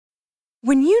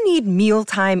When you need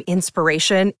mealtime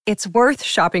inspiration, it's worth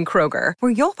shopping Kroger,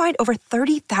 where you'll find over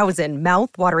 30,000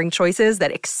 mouth-watering choices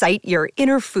that excite your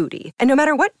inner foodie. And no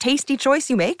matter what tasty choice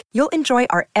you make, you'll enjoy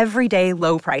our everyday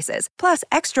low prices, plus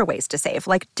extra ways to save,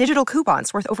 like digital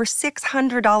coupons worth over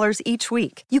 $600 each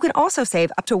week. You can also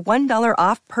save up to $1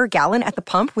 off per gallon at the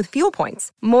pump with fuel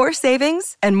points. More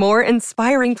savings and more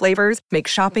inspiring flavors make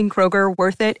shopping Kroger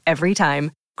worth it every time.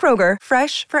 Kroger,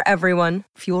 fresh for everyone.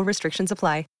 Fuel restrictions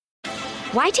apply.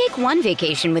 Why take one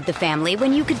vacation with the family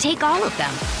when you could take all of them?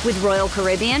 With Royal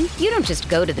Caribbean, you don't just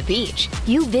go to the beach.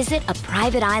 You visit a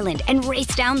private island and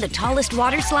race down the tallest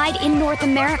water slide in North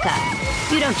America.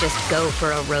 You don't just go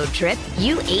for a road trip.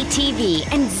 You ATV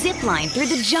and zip line through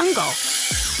the jungle.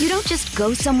 You don't just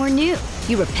go somewhere new.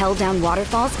 You rappel down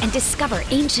waterfalls and discover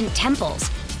ancient temples.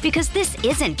 Because this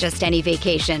isn't just any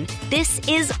vacation. This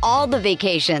is all the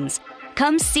vacations.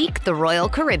 Come seek the Royal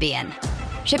Caribbean.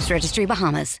 Ships Registry,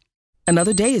 Bahamas.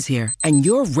 Another day is here, and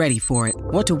you're ready for it.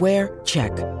 What to wear?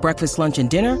 Check. Breakfast, lunch, and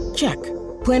dinner? Check.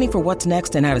 Planning for what's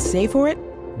next and how to save for it?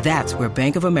 That's where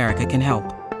Bank of America can help.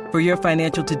 For your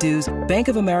financial to-dos, Bank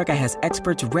of America has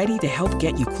experts ready to help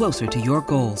get you closer to your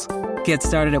goals. Get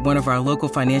started at one of our local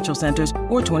financial centers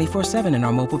or 24/7 in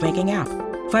our mobile banking app.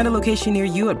 Find a location near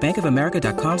you at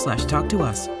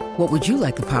bankofamerica.com/talktous. What would you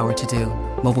like the power to do?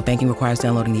 Mobile banking requires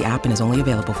downloading the app and is only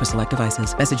available for select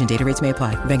devices. Message and data rates may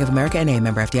apply. Bank of America N.A.,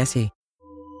 member FDIC.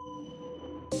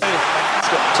 It's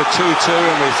got to 2-2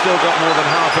 and we've still got more than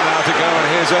half an hour to go. And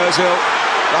here's Ozil.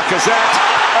 Lacazette.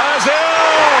 Ozil!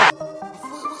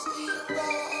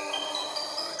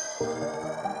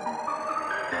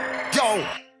 Yo!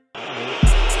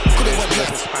 Could it went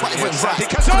left, but it went right.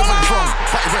 Could it went wrong,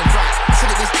 but it went right. Said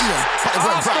it was Ian, but it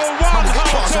went right. Man, we get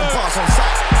bars on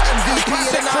sight. MVP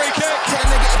in the night. Tell a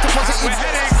negative deposit. We're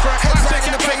heading for a classic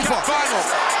in the paper final.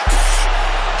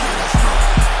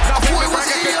 Nothing the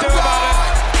Braga could do about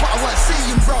it. But I weren't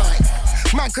seeing right.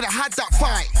 Man could have had that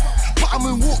fight, but I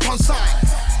moonwalked on sight.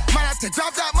 Man had to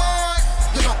grab that mic.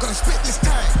 You're not gonna spit this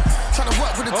time. Trying to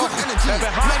work with a good energy. Man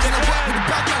gonna work with a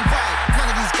bad man vibe. None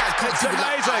of these guys can't do it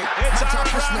like that. It's Man try Aaron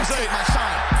to push me and Ramsey. take my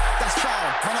shine. That's foul.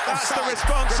 Man are That's the offside.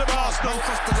 response of Red card, Arsenal. man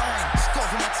crossed the line. Score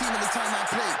for my team anytime I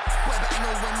play. Boy, better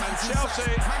know when man's Chelsea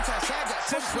inside. Man can't say I get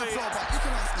pushed simply from the floor, but you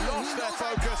can ask Ian, lost he their knows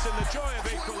I focus in the joy of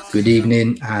equalising. Good evening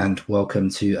and welcome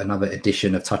to another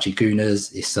edition of Touchy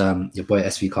Gooners. It's your boy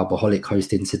SV Carbaholic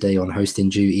hosting today on hosting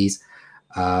duties.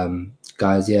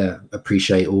 Guys,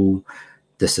 appreciate all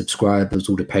the subscribers,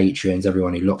 all the Patreons,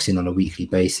 everyone who locks in on a weekly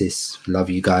basis. Love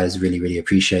you guys, really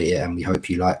appreciate it, and we hope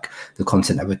you like the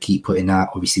content that we keep putting out.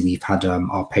 Obviously, we've had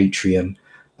our Patreon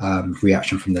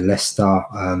reaction from the Leicester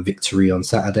victory on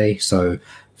Saturday, so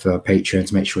for our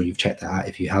Patreons, make sure you've checked that out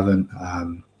if you haven't.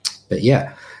 But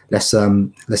yeah,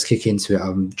 let's kick into it.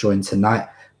 I'm joined tonight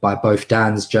by both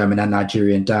Dans, German and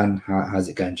Nigerian. Dan, how's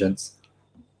it going, gents?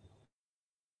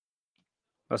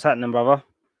 What's happening, brother?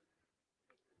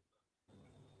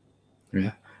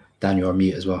 Yeah, Dan, you're on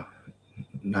mute as well.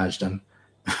 Nige, Dan.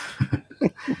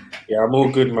 Yeah, I'm all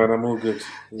good, man. I'm all good.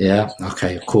 Yeah.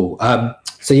 Okay. Cool.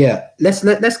 So yeah,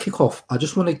 let's kick off. I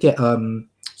just want to get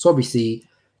so obviously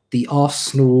the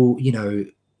Arsenal,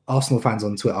 Arsenal fans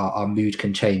on Twitter, our mood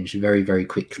can change very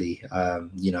quickly.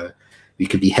 We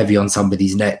could be heavy on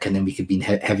somebody's neck, and then we could be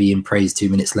heavy in praise 2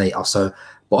 minutes later. So,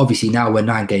 but obviously now we're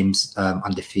 9 games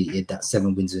undefeated. That's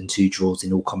 7 wins and 2 draws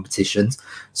in all competitions.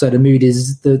 So the mood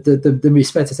is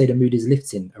it's fair to say the mood is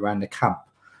lifting around the camp.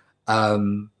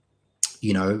 The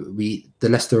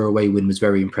Leicester away win was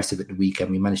very impressive at the weekend.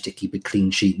 We managed to keep a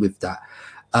clean sheet with that.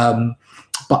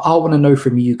 But I want to know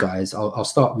from you guys. I'll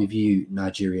start with you,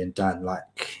 Nigerian Dan.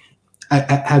 Like,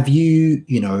 have you,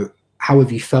 how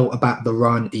have you felt about the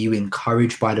run? Are you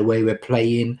encouraged by the way we're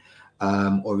playing?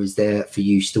 Or is there for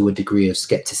you still a degree of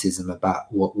skepticism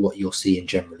about what you're seeing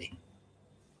generally?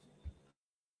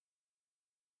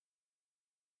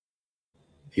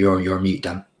 You're on mute,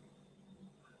 Dan.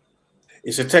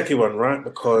 It's a techie one, right?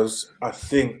 Because I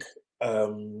think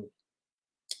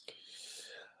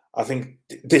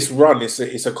this run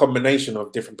is a combination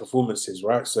of different performances,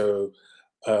 right? So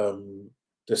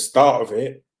the start of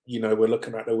it, we're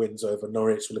looking at the wins over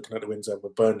Norwich, we're looking at the wins over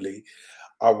Burnley.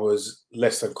 I was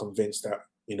less than convinced that,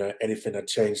 anything had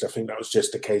changed. I think that was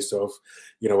just a case of,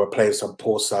 we're playing some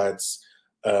poor sides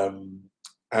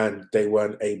and they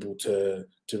weren't able to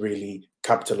really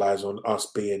capitalize on us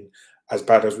being as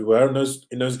bad as we were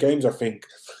in those games. I think,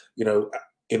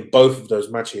 in both of those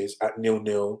matches at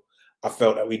 0-0, I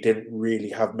felt that we didn't really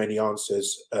have many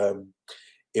answers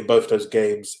in both those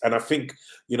games. And I think,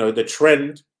 the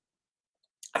trend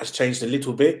has changed a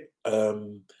little bit.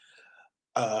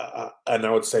 and I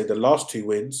would say the last two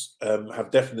wins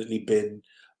have definitely been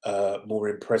more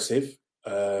impressive,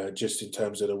 just in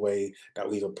terms of the way that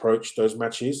we've approached those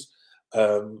matches.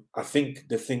 I think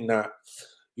the thing that,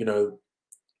 you know,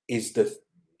 is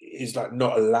like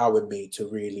not allowing me to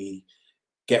really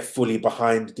get fully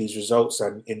behind these results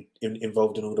and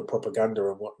involved in all the propaganda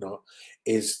and whatnot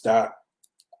is that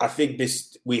I think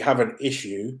we have an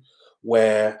issue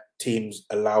where teams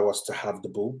allow us to have the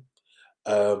ball.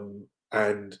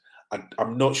 And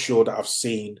I'm not sure that I've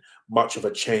seen much of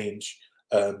a change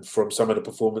from some of the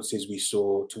performances we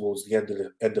saw towards the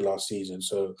end of last season.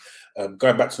 So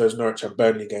going back to those Norwich and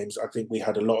Burnley games, I think we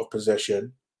had a lot of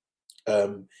possession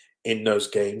in those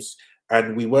games,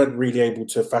 and we weren't really able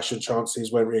to fashion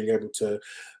chances, weren't really able to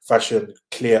fashion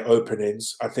clear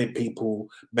openings. I think people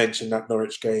mentioned that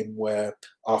Norwich game where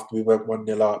after we went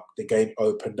 1-0 up, the game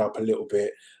opened up a little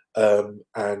bit,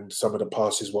 and some of the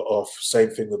passes were off.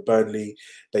 Same thing with Burnley.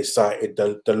 They cited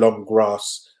the long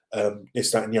grass,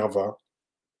 this, that and the other.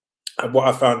 And what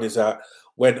I found is that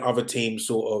when other teams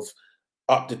sort of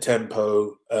up the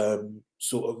tempo,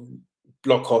 sort of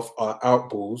block off our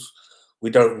outballs, we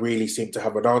don't really seem to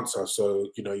have an answer. So,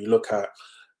 you know, you look at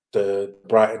the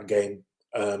Brighton game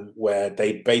where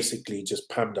they basically just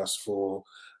pammed us for,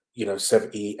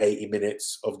 70, 80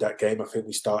 minutes of that game. I think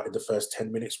we started the first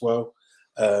 10 minutes well.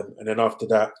 And then after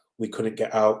that, we couldn't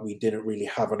get out. We didn't really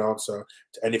have an answer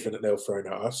to anything that they were throwing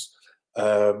at us.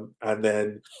 And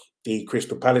then the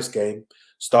Crystal Palace game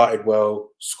started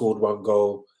well, scored one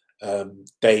goal.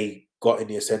 They got in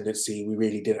the ascendancy. We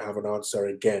really didn't have an answer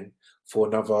again for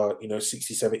another,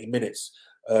 60, 70 minutes.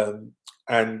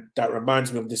 And that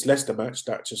reminds me of this Leicester match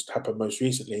that just happened most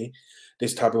recently.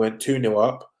 This time we went 2-0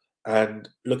 up. And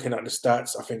looking at the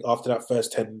stats, I think after that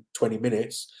first 10, 20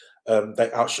 minutes,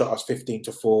 they outshot us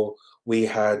 15-4. We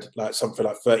had something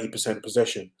like 30%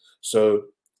 possession. So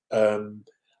I'm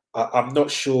not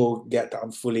sure yet that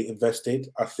I'm fully invested.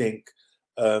 I think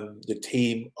the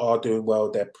team are doing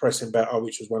well. They're pressing better,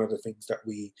 which was one of the things that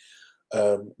we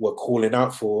were calling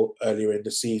out for earlier in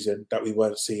the season that we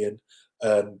weren't seeing,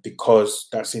 because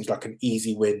that seems like an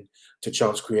easy win to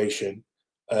chance creation.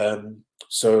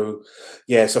 So,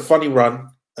 yeah, it's a funny run.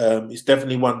 It's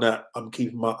definitely one that I'm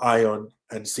keeping my eye on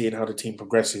and seeing how the team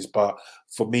progresses. But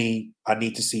for me, I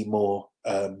need to see more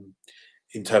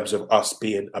in terms of us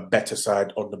being a better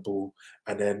side on the ball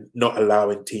and then not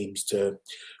allowing teams to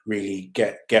really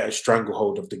get a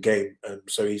stranglehold of the game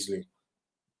so easily.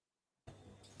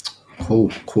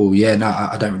 Cool. Yeah, no,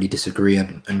 I don't really disagree.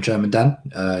 And German Dan,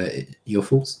 your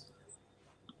thoughts?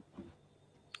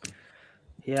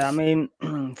 Yeah, I mean,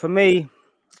 for me,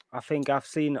 I think I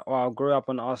grew up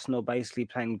on Arsenal basically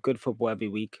playing good football every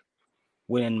week,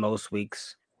 winning most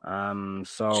weeks.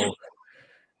 So,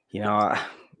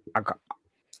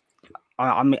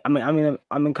 I'm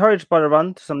encouraged by the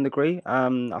run to some degree.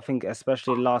 I think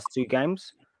especially the last two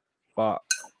games, but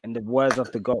in the words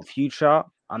of the GOAT Future,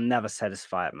 I'm never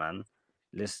satisfied, man.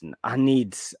 Listen, I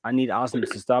need Arsenal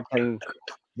to start playing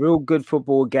real good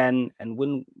football again and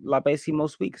win basically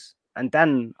most weeks, and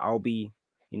then I'll be,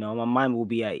 my mind will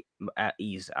be at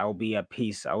ease. I'll be at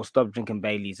peace. I will stop drinking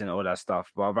Baileys and all that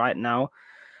stuff. But right now,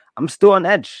 I'm still on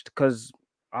edge because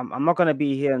I'm not gonna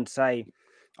be here and say,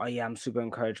 oh yeah, I'm super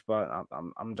encouraged, but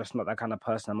I'm just not that kind of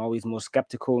person. I'm always more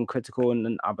skeptical and critical,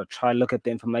 and I will try to look at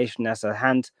the information that's at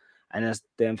hand and as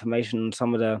the information on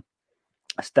some of the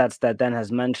stats that Dan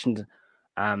has mentioned.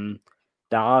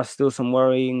 There are still some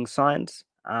worrying signs.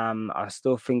 I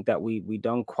still think that we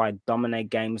don't quite dominate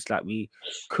games like we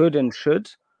could and should.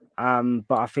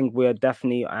 But I think we're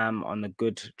definitely on a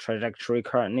good trajectory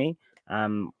currently.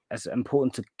 It's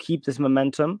important to keep this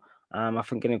momentum. I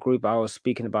think in a group I was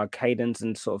speaking about cadence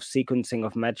and sort of sequencing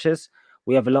of matches.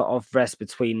 We have a lot of rest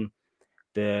between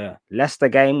the Leicester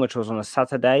game, which was on a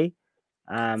Saturday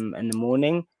in the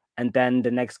morning, and then the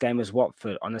next game is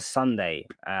Watford on a Sunday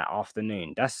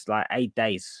afternoon. That's like 8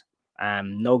 days.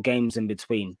 No games in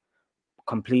between.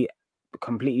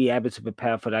 Completely able to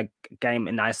prepare for that game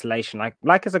in isolation,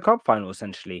 like as a cup final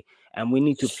essentially. And we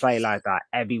need to play like that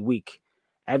every week.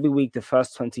 Every week, the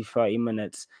first 20, 30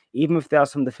 minutes, even if there are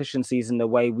some deficiencies in the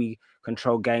way we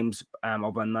control games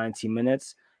over 90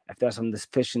 minutes, if there's some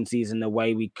deficiencies in the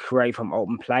way we create from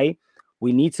open play,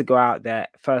 we need to go out there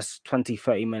first 20,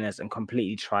 30 minutes and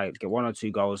completely try get one or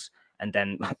two goals and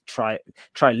then try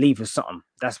leave with something.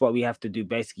 That's what we have to do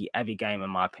basically every game,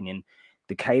 in my opinion.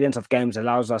 The cadence of games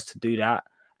allows us to do that.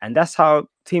 And that's how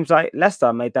teams like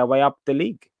Leicester made their way up the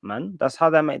league, man. That's how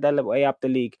they made their way up the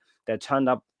league. They turned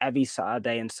up every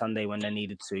Saturday and Sunday when they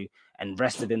needed to and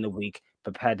rested in the week,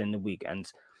 prepared in the week. And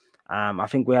I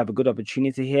think we have a good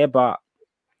opportunity here, but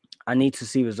I need to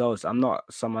see results. I'm not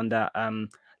someone that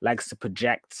likes to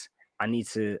project. I need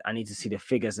to see the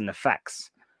figures and the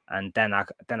facts, and then I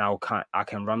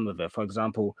can run with it. For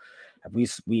example, we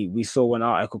saw one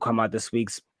article come out this week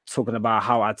talking about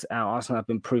how Arsenal have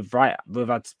been proved right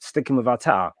without sticking with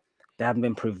Arteta. They haven't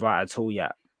been proved right at all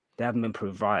yet. They haven't been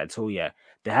proved right at all yet.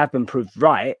 They have been proved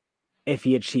right if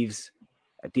he achieves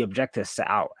the objectives set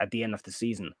out at the end of the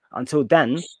season. Until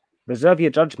then, reserve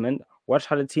your judgment. Watch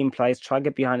how the team plays. Try to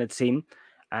get behind the team,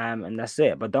 and that's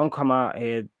it. But don't come out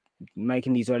here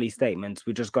making these early statements.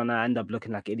 We're just gonna end up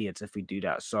looking like idiots if we do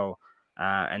that. So,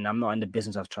 and I'm not in the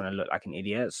business of trying to look like an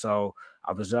idiot. So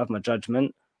I'll reserve my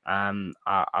judgment.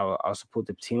 I'll support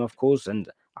the team, of course, and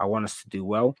I want us to do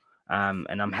well.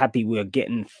 And I'm happy we're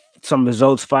getting some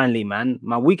results finally, man.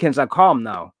 My weekends are calm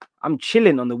now. I'm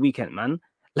chilling on the weekend, man.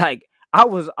 Like I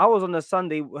was on a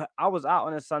Sunday. I was out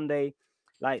on a Sunday,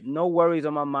 like no worries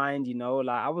on my mind. Like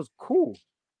I was cool.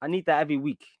 I need that every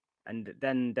week, and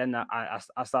then I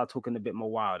start talking a bit more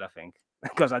wild. I think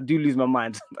because I do lose my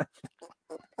mind.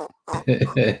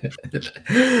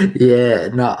 Yeah,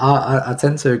 no, I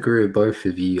tend to agree with both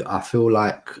of you. I feel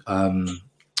like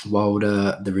while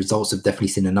the results have definitely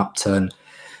seen an upturn,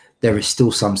 there is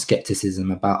still some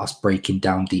skepticism about us breaking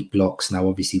down deep blocks. Now,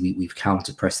 obviously, we've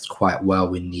counter pressed quite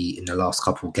well in the last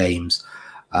couple of games.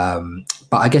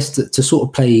 But I guess to sort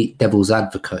of play devil's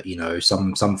advocate,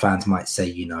 some fans might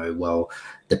say, well,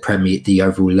 the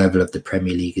overall level of the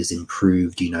Premier League has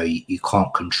improved. You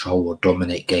can't control or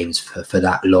dominate games for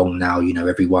that long now.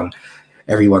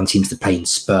 Everyone seems to play in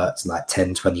spurts, like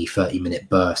 10, 20, 30-minute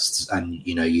bursts, and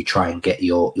you try and get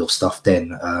your stuff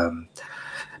then.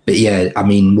 But yeah, I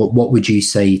mean, what would you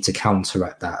say to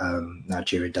counteract that,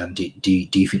 Nigerian Dan? Do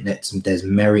you think that there's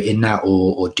merit in that,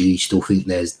 or do you still think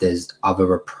there's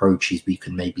other approaches we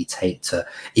can maybe take to,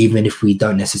 even if we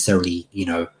don't necessarily,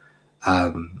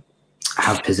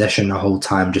 have possession the whole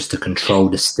time, just to control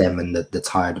the stem and the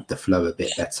tide of the flow a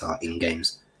bit better in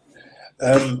games?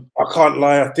 I can't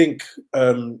lie. I think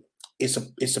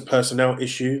it's a personnel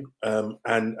issue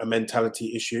and a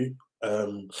mentality issue.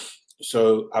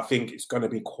 So I think it's going to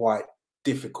be quite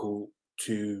difficult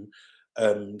to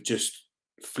just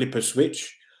flip a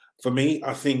switch. For me,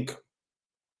 I think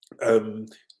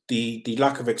the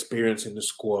lack of experience in the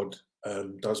squad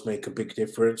does make a big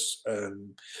difference,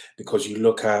 because you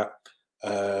look at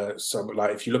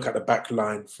if you look at the back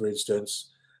line, for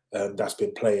instance, that's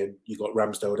been playing. You got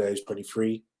Ramsdale there, who's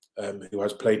 23. Who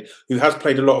has played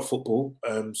a lot of football,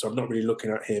 so I'm not really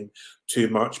looking at him too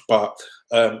much. But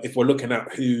if we're looking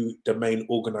at who the main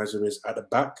organizer is at the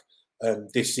back,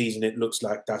 this season it looks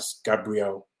like that's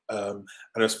Gabriel. And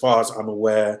as far as I'm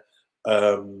aware,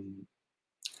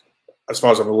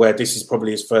 this is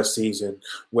probably his first season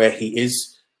where he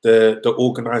is the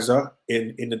organizer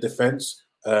in the defence.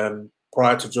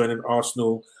 Prior to joining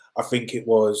Arsenal, I think it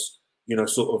was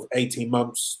sort of 18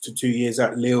 months to 2 years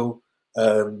at Lille.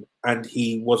 And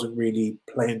he wasn't really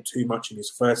playing too much in his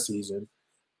first season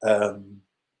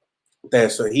there.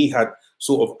 So he had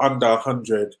sort of under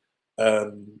 100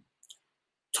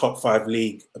 top 5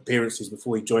 league appearances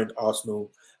before he joined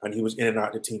Arsenal, and he was in and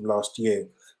out of the team last year.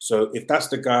 So if that's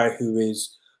the guy who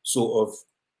is sort of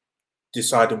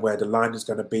deciding where the line is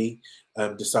going to be,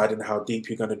 deciding how deep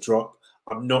you're going to drop,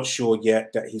 I'm not sure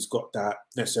yet that he's got that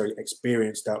necessary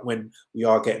experience that when we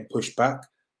are getting pushed back,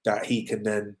 that he can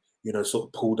then sort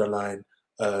of pull the line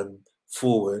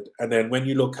forward. And then when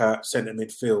you look at centre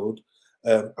midfield,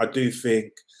 I do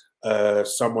think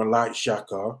someone like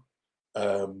Xhaka,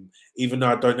 even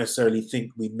though I don't necessarily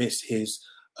think we miss his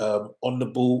on the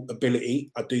ball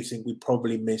ability, I do think we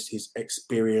probably miss his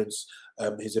experience,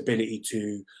 his ability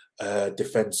to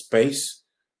defend space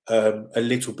a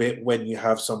little bit when you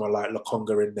have someone like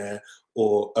Lokonga in there,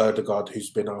 or Erdegaard,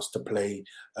 who's been asked to play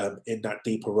in that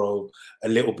deeper role a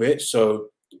little bit. So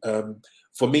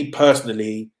for me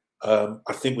personally,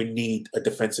 I think we need a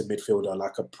defensive midfielder,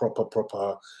 like a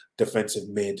proper defensive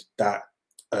mid that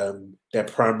their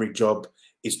primary job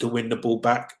is to win the ball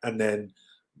back, and then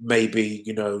maybe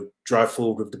drive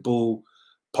forward with the ball,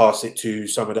 pass it to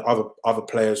some of the other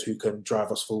players who can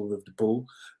drive us forward with the ball.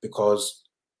 Because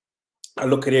I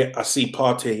look at it, I see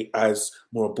Partey as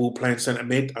more a ball playing centre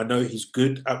mid. I know he's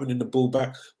good at winning the ball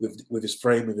back with his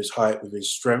frame, with his height, with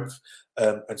his strength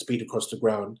and speed across the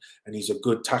ground, and he's a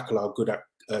good tackler, good at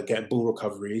getting ball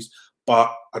recoveries.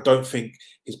 But I don't think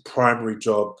his primary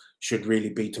job should really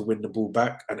be to win the ball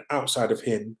back. And outside of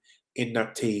him in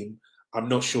that team, I'm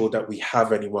not sure that we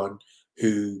have anyone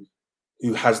who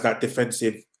has that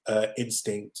defensive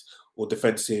instinct or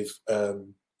defensive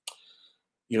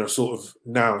sort of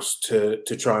nous to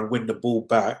try and win the ball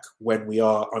back when we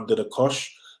are under the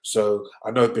cosh. So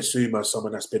I know Bissouma,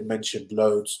 someone that's been mentioned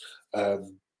loads,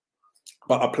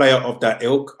 but a player of that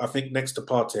ilk, I think next to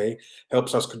Partey,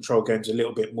 helps us control games a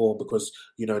little bit more because,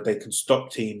 they can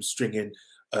stop teams stringing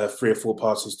 3 or 4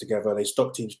 passes together. They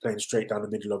stop teams playing straight down the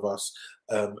middle of us,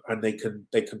 and they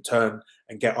can turn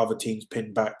and get other teams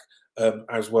pinned back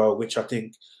as well, which I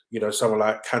think, someone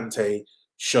like Kante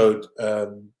showed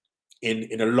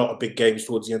in a lot of big games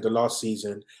towards the end of last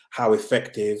season, how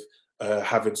effective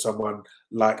having someone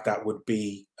like that would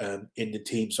be in the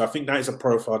team. So I think that is a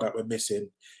profile that we're missing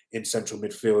in central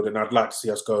midfield, and I'd like to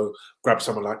see us go grab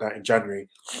someone like that in January.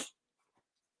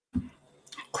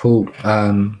 Cool.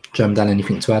 Dan,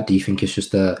 anything to add? Do you think it's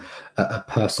just a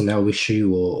personnel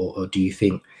issue, or do you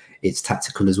think it's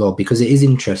tactical as well? Because it is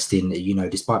interesting,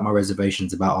 despite my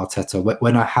reservations about Arteta,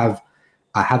 when I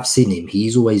have seen him,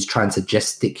 he's always trying to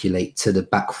gesticulate to the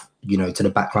back, to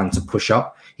the back line to push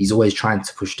up. He's always trying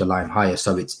to push the line higher.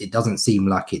 So it doesn't seem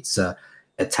like it's a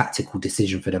tactical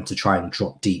decision for them to try and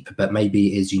drop deep, but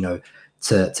maybe it is,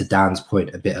 to Dan's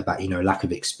point a bit about, lack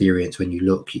of experience. When you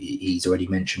look, he's already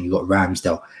mentioned, you got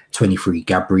Ramsdale, 23,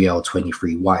 Gabriel,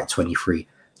 23, White, 23,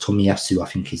 Tomiyasu, I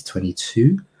think he's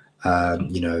 22,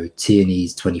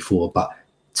 Tierney's 24, but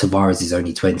Tavares is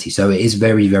only 20. So it is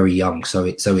very, very young. So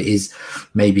it is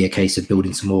maybe a case of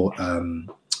building some more,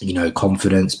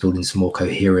 confidence, building some more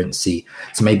coherency.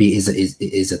 So maybe it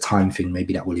is a time thing.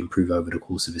 Maybe that will improve over the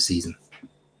course of the season.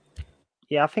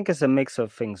 Yeah, I think it's a mix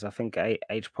of things. I think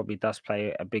age probably does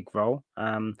play a big role.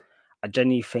 I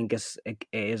genuinely think it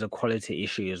is a quality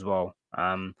issue as well.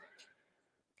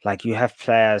 Like you have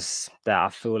players that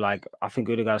I think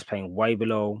Odegaard's playing way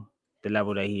below the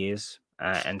level that he is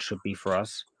and should be for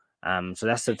us. So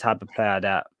that's the type of player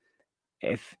that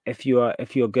if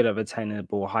you're good at retaining the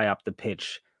ball high up the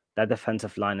pitch, that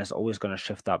defensive line is always going to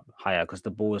shift up higher because the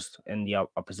ball is in the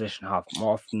opposition half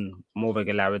more often, more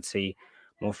regularity,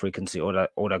 more frequency, all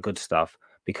that good stuff.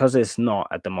 Because it's not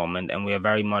at the moment, and we are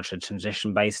very much a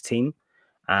transition-based team.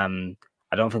 I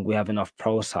don't think we have enough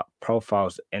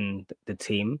profiles in the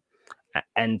team,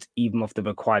 and even of the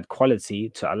required quality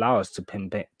to allow us to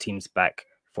pin teams back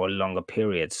for longer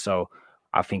periods. So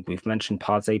I think we've mentioned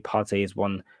Partey. Partey is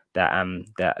one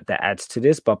that adds to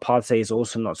this, but Partey is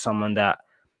also not someone that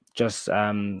just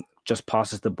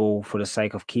passes the ball for the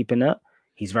sake of keeping it.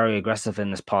 He's very aggressive in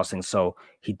his passing, so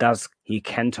he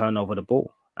can turn over the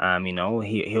ball.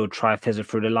 He'll try fizz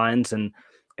through the lines, and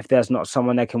if there's not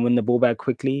someone that can win the ball back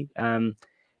quickly,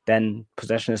 then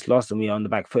possession is lost and we're on the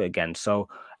back foot again. So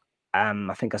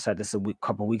I think I said this a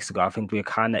couple of weeks ago. I think we're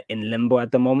kind of in limbo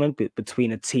at the moment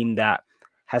between a team that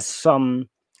has some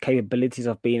capabilities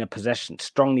of being a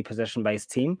strongly possession-based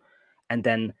team, and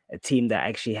then a team that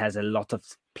actually has a lot of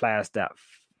players that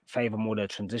favor more the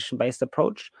transition-based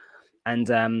approach.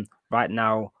 And right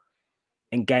now,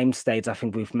 in game states, I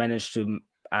think we've managed to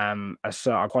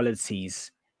assert our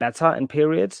qualities better in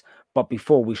periods, but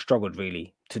before we struggled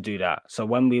really to do that. So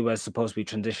when we were supposed to be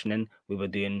transitioning, we were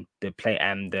doing the play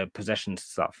and the possession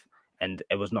stuff, and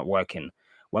it was not working.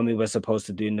 When we were supposed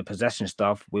to do the possession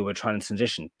stuff, we were trying to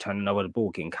transition, turning over the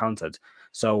ball, getting countered.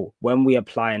 So when we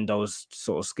applying those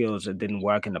sort of skills, it didn't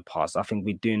work in the past. I think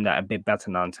we're doing that a bit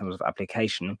better now in terms of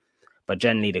application, but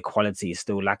generally the quality is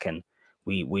still lacking.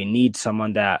 We need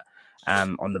someone that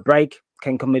on the break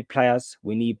can commit players.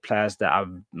 We need players that are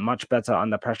much better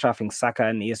under pressure. I think Saka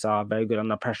and ESR are very good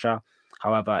under pressure.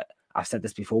 However, I've said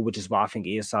this before, which is why I think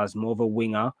ESR is more of a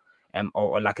winger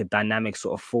or like a dynamic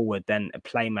sort of forward than a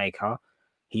playmaker.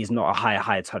 He's not a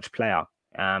high touch player.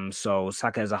 So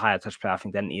Saka is a higher touch player, I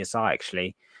think, than ESR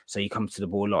actually. So he comes to the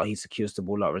ball a lot. He secures the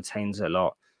ball a lot, retains it a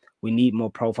lot. We need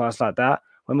more profiles like that.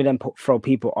 When we then throw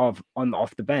people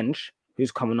off the bench,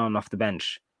 who's coming on off the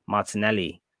bench?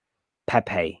 Martinelli,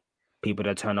 Pepe, people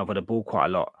that turn over the ball quite a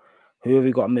lot. Who have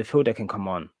we got in midfield that can come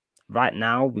on? Right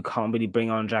now, we can't really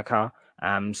bring on Xhaka.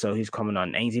 So he's coming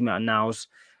on. Ainsley Maitland-Niles,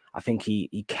 I think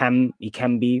he can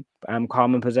be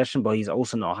calm in possession, but he's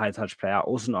also not a high touch player.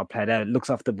 Also not a player that looks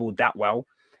after the ball that well.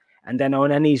 And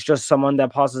then he's just someone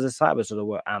that passes it sideways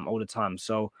all the time.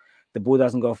 So the ball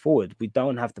doesn't go forward. We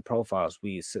don't have the profiles.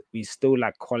 We still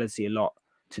lack quality a lot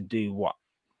to do what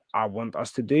I want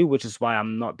us to do, which is why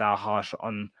I'm not that harsh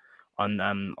on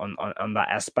that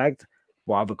aspect.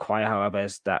 What I require, however,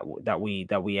 is that we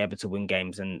able to win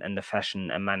games in the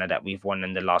fashion and manner that we've won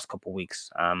in the last couple of weeks.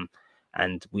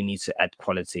 And we need to add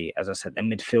quality, as I said, in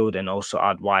midfield and also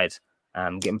out wide,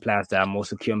 getting players that are more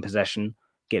secure in possession,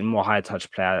 getting more high touch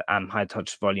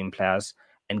volume players,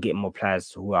 and getting more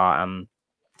players who are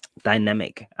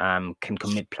dynamic, can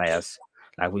commit players.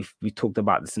 Like we talked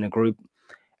about this in a group.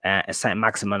 Saint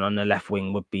Maximin on the left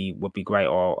wing would be great,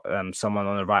 or someone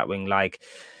on the right wing like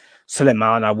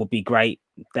Sulemana would be great.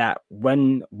 That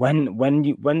when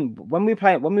we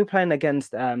playing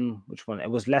against which one? It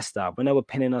was Leicester, when they were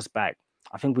pinning us back.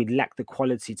 I think we lacked the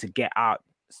quality to get out,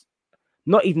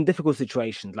 not even difficult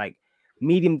situations, like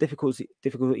medium difficulty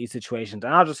situations.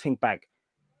 And I'll just think back,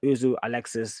 Uzu,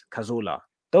 Alexis, Cazorla.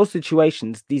 Those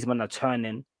situations, these men are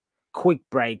turning. Quick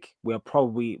break. We're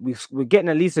getting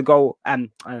at least a goal and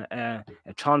a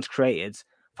chance created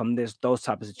from those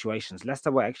type of situations.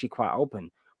 Leicester were actually quite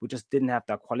open. We just didn't have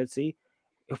that quality.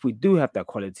 If we do have that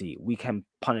quality, we can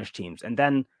punish teams. And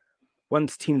then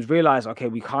once teams realize, okay,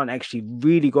 we can't actually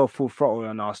really go full throttle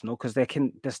on Arsenal, because they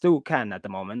still can at the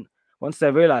moment. Once they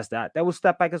realize that, they will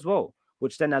step back as well,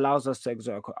 which then allows us to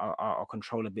exert our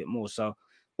control a bit more. So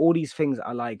all these things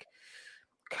are like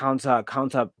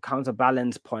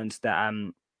counterbalance points that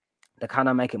kind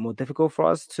of make it more difficult for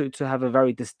us to have a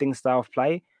very distinct style of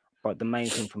play. But the main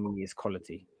thing for me is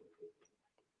quality.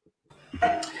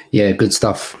 Yeah, good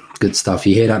stuff. Good stuff.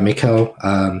 You hear that, Mikel?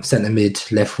 Centre mid,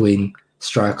 left wing,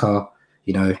 striker.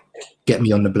 You know, get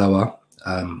me on the blower,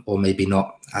 or maybe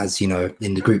not. As you know,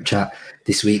 in the group chat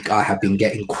this week, I have been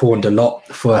getting corned a lot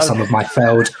for some of my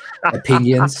failed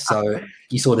opinions. So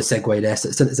you saw the segue there.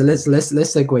 So let's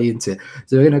segue into it.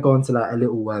 So we're going to go on to like a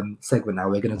little segment now.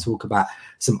 We're going to talk about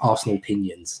some Arsenal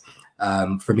opinions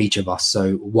from each of us.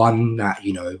 So one that,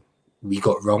 you know, we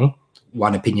got wrong,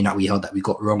 one opinion that we held that we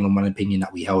got wrong, and one opinion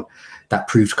that we held that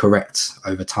proved correct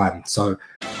over time. So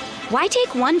why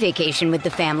take one vacation with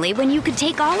the family when you could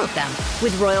take all of them?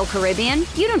 With Royal Caribbean,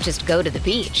 you don't just go to the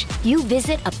beach. You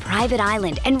visit a private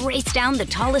island and race down the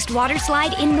tallest water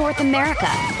slide in North America.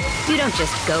 You don't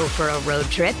just go for a road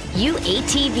trip. You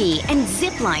ATV and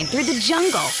zip line through the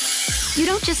jungle. You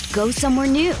don't just go somewhere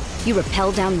new. You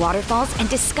rappel down waterfalls and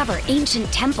discover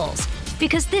ancient temples.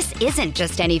 Because this isn't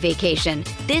just any vacation.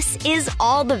 This is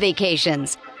all the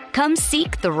vacations. Come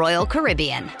seek the Royal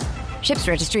Caribbean. Ships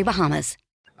Registry, Bahamas.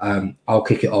 I'll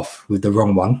kick it off with the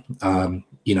wrong one.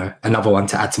 You know, another one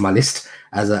to add to my list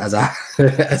as I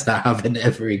have an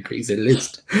ever increasing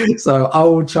list. So I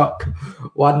will chuck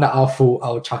one that I thought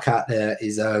I'll chuck out there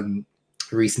is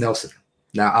Reece Nelson.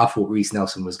 Now, I thought Reece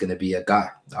Nelson was going to be a guy.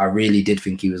 I really did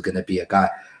think he was going to be a guy.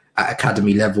 At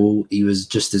academy level, he was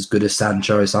just as good as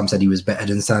Sancho. Some said he was better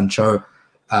than Sancho.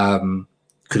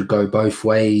 Could go both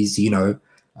ways, you know.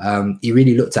 He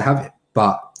really looked to have it.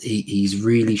 But he's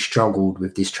really struggled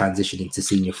with this transition into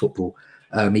senior football,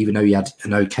 even though he had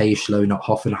an okay loan at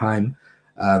Hoffenheim.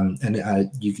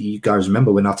 You guys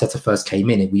remember when Arteta first came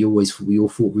in, we all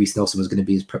thought Reece Nelson was going to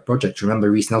be his project. Remember,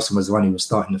 Reece Nelson was the one who was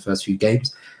starting the first few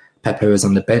games. Pepe was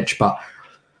on the bench, but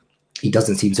he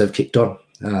doesn't seem to have kicked on.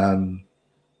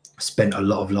 Spent a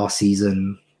lot of last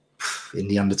season in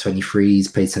the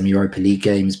under-23s, played some Europa League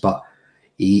games, but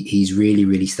he's really,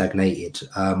 really stagnated.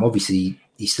 Obviously,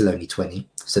 he's still only 20,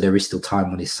 so there is still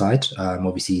time on his side.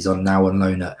 Obviously, he's now on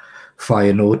loan at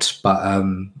Feyenoord, but I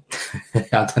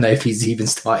don't know if he's even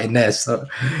starting there. So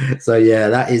yeah,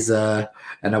 that is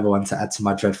another one to add to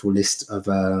my dreadful list of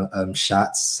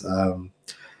shots.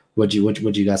 What do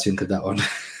you guys think of that one?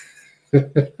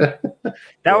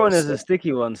 That one is a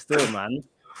sticky one still, man.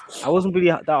 I wasn't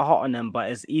really that hot on them,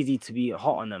 but it's easy to be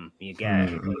hot on them. You get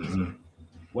it.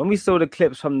 When we saw the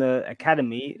clips from the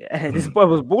academy, this boy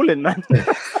was balling, man.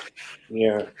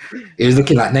 Yeah. He was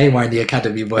looking like Neymar in the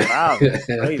academy, boy. Wow,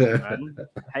 crazy, man.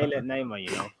 Hail it, Neymar, you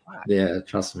know. Wow. Yeah,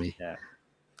 trust me. Yeah.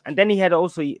 And then he had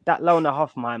also that loan at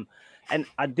Hoffenheim, and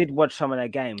I did watch some of their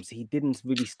games. He didn't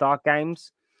really start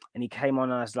games, and he came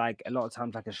on as like a lot of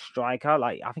times like a striker.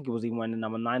 Like I think it was even wearing the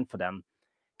number 9 for them.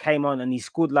 Came on and he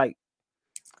scored like,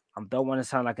 I don't want to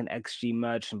sound like an XG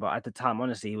merchant, but at the time,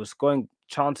 honestly, he was scoring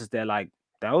chances there like,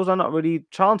 those are not really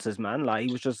chances, man. Like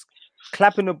he was just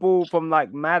clapping the ball from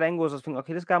like mad angles. I was thinking,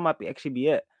 okay, this guy might actually be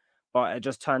it. But it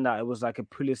just turned out it was like a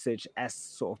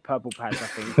Pulisic-esque sort of purple patch, I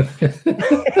think.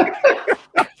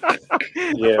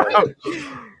 Yeah.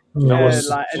 You know what's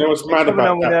mad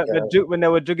about that? When they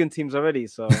were jugging teams already,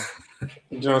 so.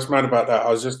 You know what's mad about that?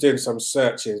 I was just doing some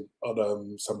searching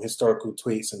on some historical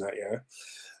tweets and that, yeah.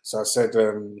 So I said,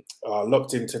 I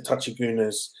looked into Touchy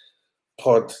Gooners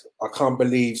pod. I can't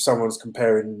believe someone's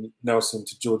comparing Nelson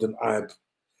to Jordan Ibe.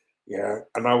 Yeah,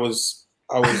 and I was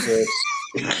I was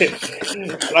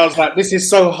like, this is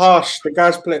so harsh. The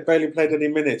guy's barely played any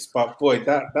minutes, but boy,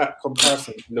 that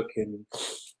comparison is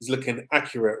looking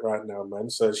accurate right now, man.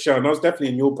 So Sean, I was definitely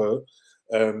in your boat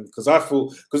because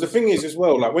the thing is as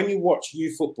well, like when you watch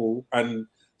youth football, and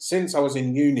since I was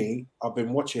in uni, I've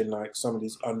been watching like some of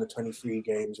these under 23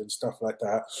 games and stuff like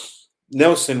that.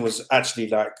 Nelson was actually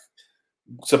like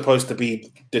supposed to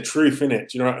be the truth, innit?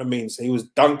 Do you know what I mean? So he was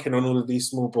dunking on all of these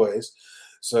small boys.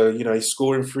 So, you know, he's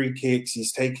scoring free kicks,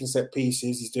 he's taking set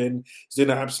pieces, he's doing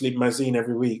an absolute mazine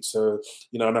every week. So,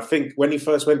 you know, and I think when he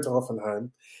first went to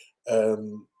Hoffenheim,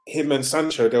 him and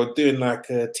Sancho, they were doing like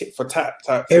a tit for tat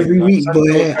type every thing. week, like,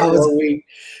 boy. one week,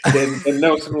 then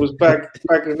Nelson was back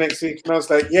the next week, and I was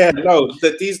like, yeah, no,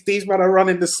 that these men are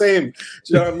running the same. Do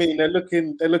you know what I mean? They're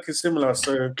looking similar.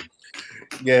 So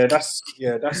yeah, that's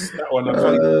that one. I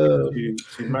can't even be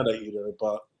too mad at you though,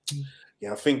 but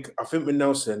yeah, I think with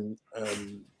Nelson,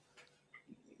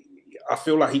 I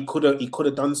feel like he could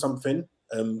have done something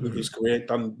with his career,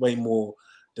 done way more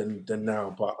than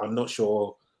now, but I'm not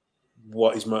sure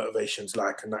what his motivation's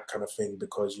like and that kind of thing,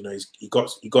 because you know he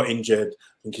got injured.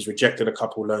 I think he's rejected a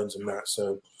couple loans and that,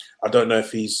 so I don't know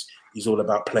if he's all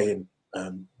about playing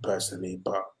personally,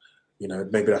 but you know,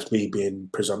 maybe that's me being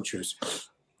presumptuous.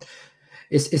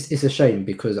 It's a shame,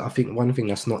 because I think one thing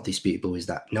that's not disputable is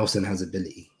that Nelson has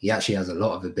ability. He actually has a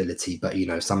lot of ability, but you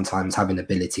know, sometimes having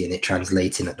ability and it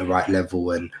translating at the right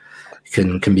level and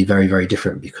can be very, very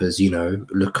different, because you know,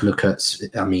 look at,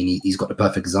 I mean, he's got the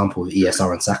perfect example of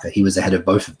ESR and Saka. He was ahead of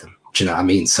both of them. Do you know what I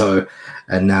mean? So,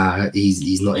 and now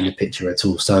he's not in the picture at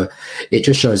all. So it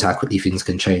just shows how quickly things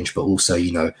can change, but also,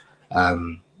 you know,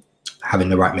 having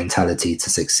the right mentality to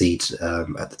succeed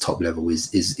at the top level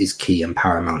is key and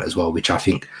paramount as well, which I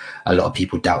think a lot of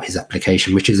people doubt his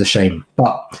application, which is a shame.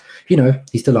 But you know,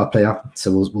 he's still our player,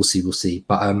 so we'll see.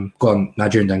 But go on,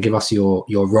 Nigerian Dan, give us your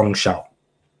wrong shout.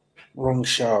 Wrong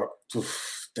shout.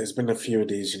 Oof, there's been a few of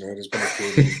these, you know. There's been a few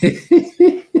of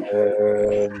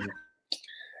these.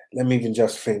 Let me even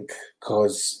just think,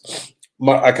 because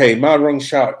my wrong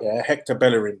shout, yeah, Hector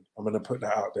Bellerin. I'm gonna put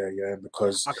that out there, yeah,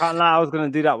 because I can't lie, I was gonna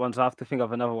do that one, so I have to think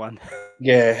of another one.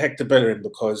 Yeah, Hector Bellerin,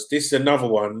 because this is another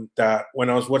one that when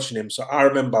I was watching him, so I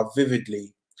remember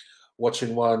vividly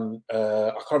watching one.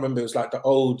 I can't remember. It was like the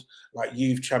old like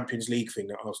youth Champions League thing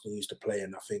that Arsenal used to play,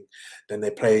 and I think then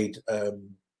they played,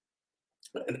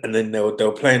 and then they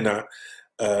were playing that.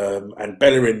 And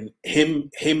Bellerin,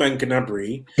 him and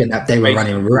Gnabry, they were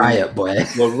running riot, boy.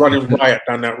 Were running riot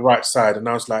down that right side, and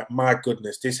I was like, my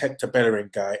goodness, this Hector Bellerin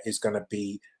guy is going to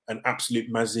be an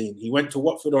absolute mazine. He went to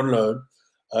Watford on loan,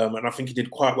 and I think he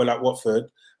did quite well at Watford.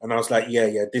 And I was like, yeah,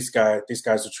 this guy's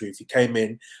the truth. He came in,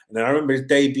 and then I remember his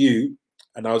debut,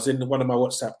 and I was in one of my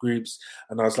WhatsApp groups,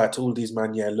 and I was like to all these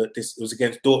man, yeah, look, it was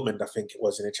against Dortmund, I think it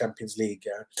was, in the Champions League,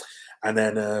 yeah. And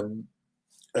then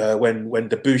when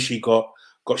Debussy got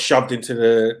shoved into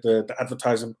the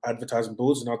advertising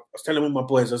boards, and I was telling all my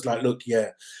boys, I was like, look, yeah,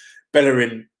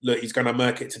 Bellerin, look, he's gonna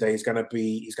murk it today. He's gonna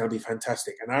be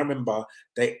fantastic. And I remember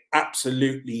they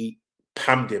absolutely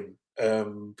pammed him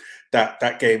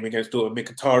that game against Dortmund.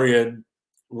 Mkhitaryan,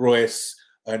 Royce,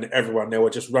 and everyone, they were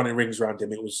just running rings around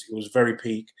him. It was very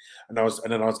peak, and I was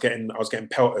getting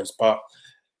pelters. But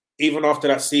even after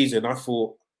that season, I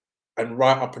thought, and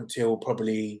right up until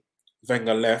probably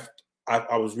Wenger left,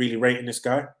 I was really rating this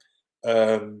guy.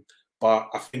 But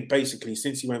I think basically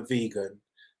since he went vegan,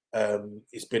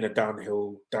 it's been a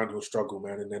downhill struggle,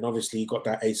 man. And then obviously he got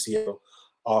that ACL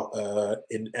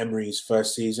in Emery's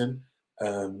first season.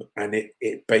 And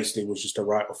it basically was just a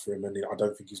write-off for him, and I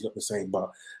don't think he's looked the same. But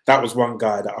that was one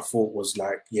guy that I thought was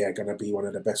like, yeah, going to be one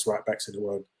of the best right-backs in the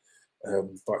world.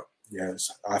 But yeah,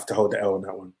 I have to hold the L on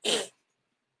that one.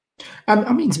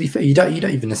 I mean, to be fair, you don't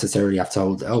even necessarily have to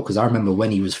hold the L, because I remember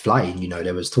when he was flying, you know,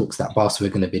 there was talks that Barca were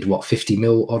going to bid 50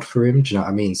 mil odd for him. Do you know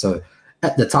what I mean? So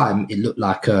at the time, it looked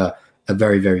like a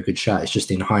very, very good shot. It's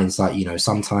just in hindsight, you know,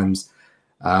 sometimes,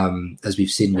 as we've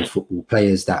seen with football,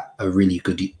 players that are really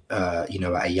good, you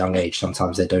know, at a young age,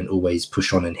 sometimes they don't always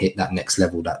push on and hit that next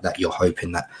level that you're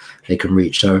hoping that they can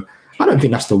reach. So I don't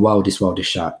think that's the wildest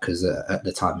shot, because at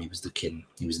the time he was the king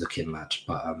match.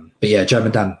 But yeah,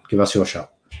 German Dan, give us your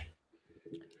shot.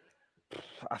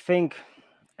 I think,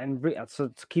 so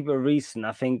to keep it recent,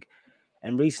 I think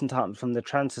in recent times from the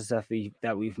transfers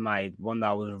that we've made, one that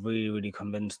I was really, really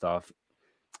convinced of,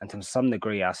 and to some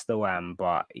degree I still am,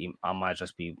 but I might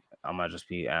just be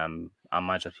bugging.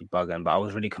 But I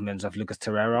was really convinced of Lucas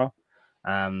Torreira,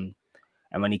 and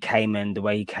when he came in, the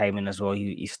way he came in as well,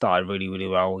 he started really, really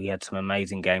well. He had some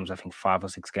amazing games, I think 5 or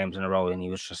 6 games in a row, and he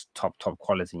was just top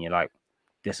quality. And you're like,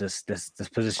 this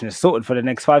position is sorted for the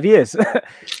next 5 years.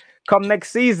 Come next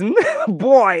season,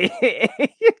 boy,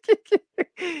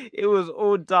 it was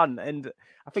all done. And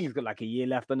I think he's got like a year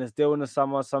left on his deal in the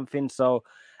summer or something. So,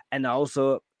 and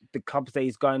also the clubs that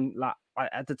he's going, like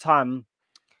at the time,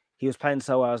 he was playing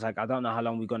so well. I was like, I don't know how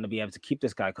long we're going to be able to keep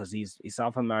this guy, because he's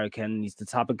South American. He's the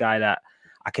type of guy that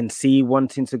I can see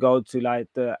wanting to go to like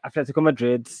the Atletico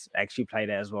Madrids, actually play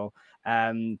there as well.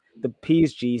 The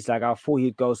PSGs, like I thought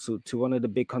he'd go to one of the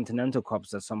big continental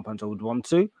clubs at some point I would want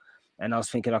to. And I was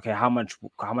thinking, okay, how much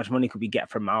money could we get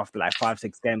from him after like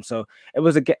 5-6 games? So it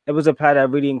was a player that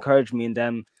really encouraged me. And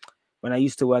then when I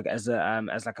used to work as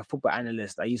like a football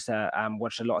analyst, I used to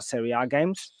watch a lot of Serie A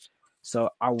games. So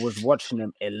I was watching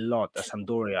him a lot at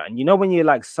Sampdoria. And you know when you're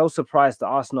like so surprised that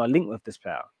Arsenal are linked with this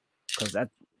player, because that,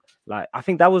 like, I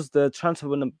think that was the transfer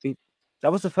window.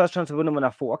 That was the first transfer window when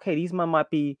I thought, okay, these men might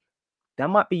be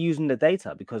using the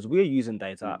data, because we're using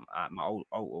data at my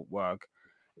old work.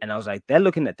 And I was like, they're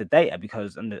looking at the data,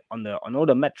 because on all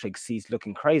the metrics, he's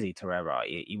looking crazy. Torreira,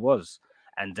 he was,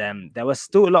 and there was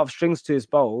still a lot of strings to his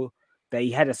bow that he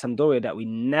had at Sampdoria that we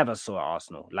never saw at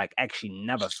Arsenal. Like, actually,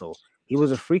 never saw. He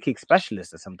was a free kick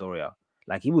specialist at Sampdoria.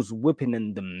 Like, he was whipping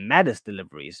in the maddest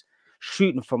deliveries,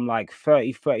 shooting from like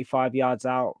 30, 35 yards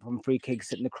out from free kicks,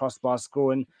 hitting the crossbar,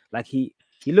 scoring. Like, he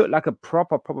looked like a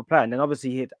proper player. And then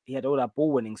obviously he had all that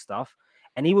ball winning stuff,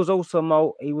 and he was also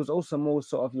more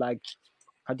sort of like,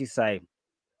 how do you say?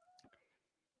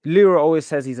 Lira always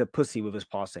says he's a pussy with his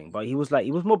passing, but he was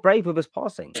more brave with his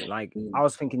passing. Like, I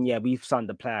was thinking, yeah, we've signed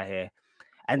the player here.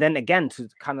 And then again, to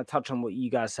kind of touch on what you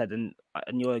guys said, and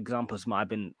your examples might have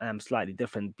been slightly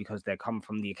different because they come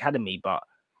from the academy, but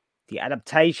the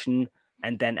adaptation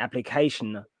and then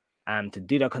application to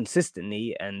do that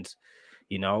consistently and,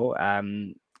 you know,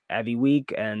 every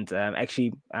week, and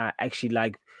actually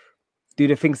like do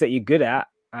the things that you're good at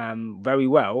very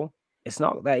well. It's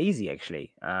not that easy,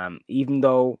 actually. Even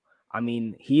though, I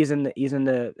mean, he's in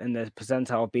the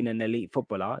percentile of being an elite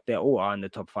footballer. They all are in the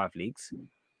top 5 leagues,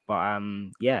 but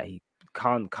yeah, he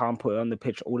can't put it on the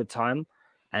pitch all the time.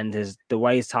 And the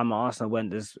way his time at Arsenal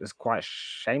went is quite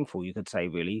shameful, you could say,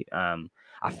 really.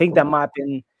 I think that might have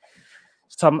been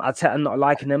some Arteta not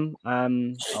liking him,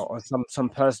 or some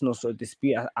personal sort of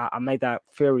dispute. I made that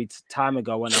theory time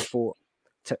ago when I thought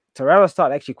Torreira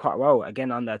started actually quite well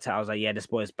again under Arteta. I was like, yeah, this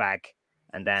boy's back,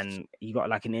 and then he got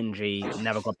like an injury,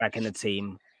 never got back in the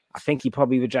team. I think he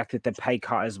probably rejected the pay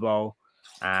cut as well.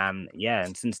 Yeah,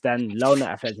 and since then, loan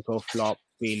at Atletico flop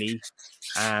really.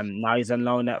 Now he's on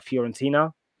loan at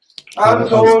Fiorentina. I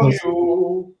told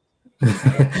you.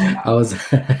 I was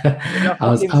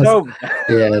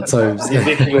yeah, so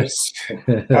ridiculous,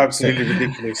 absolutely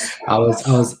ridiculous. I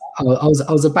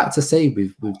was about to say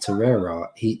with Torreira,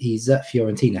 he's at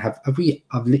Fiorentina.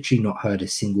 I've literally not heard a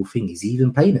single thing. He's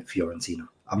even playing at Fiorentina.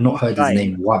 I've not heard his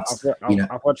name once.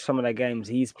 I've watched some of their games.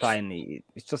 He's playing.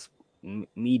 It's just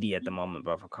meaty at the moment,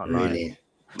 bro. I can't lie.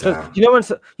 You know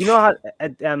how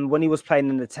when he was playing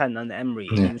in the 10 under Emery,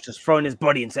 he was just throwing his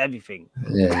body into everything.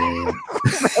 Yeah.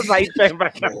 That's how he's playing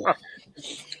back now.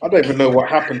 I don't even know what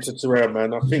happened to Torreira,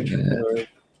 man. I think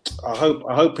I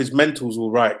hope his mental's all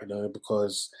right,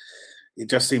 because it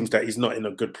just seems that he's not in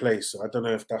a good place. So I don't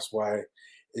know if that's why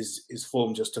his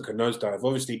form just took a nosedive.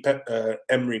 Obviously,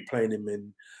 Emery playing him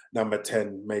in number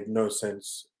 10 made no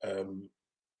sense.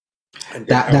 And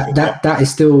that is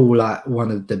still like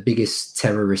one of the biggest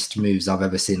terrorist moves I've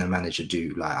ever seen a manager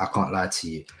do. Like, I can't lie to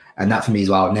you, and that for me is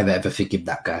why I'll never ever forgive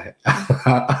that guy.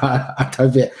 I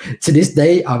don't get, to this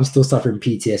day, I'm still suffering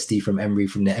PTSD from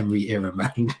the Emery era,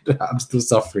 man. I'm still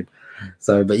suffering.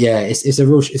 So, but yeah, it's a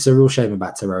real shame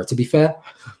about Torreira. To be fair,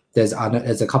 there's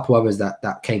a couple others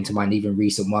that came to mind, even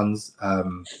recent ones.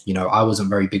 I wasn't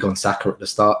very big on Saka at the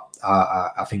start.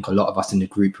 I think a lot of us in the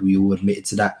group, we all admitted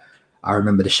to that. I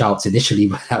remember the shouts initially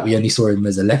that we only saw him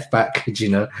as a left back, but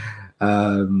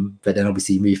then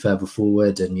obviously he moved further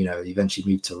forward and,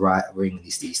 eventually moved to right wing and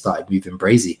he started moving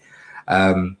brazy.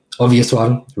 Obvious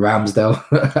one, Ramsdale.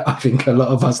 I think a lot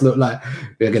of us look like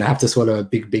we're going to have to swallow a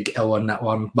big L on that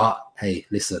one. But hey,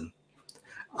 listen,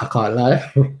 I can't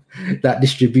lie. That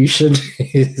distribution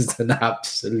is an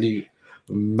absolute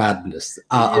madness.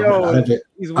 I've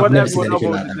never seen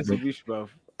anything like that, bro.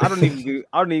 I don't even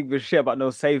give a shit about no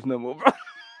saves no more, bro.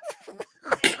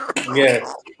 Yeah,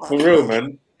 for real,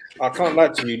 man. I can't lie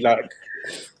to you. Like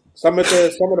some of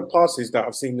the passes that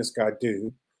I've seen this guy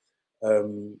do,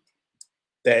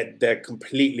 they're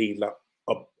completely like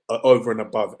over and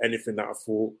above anything that I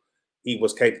thought he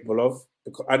was capable of.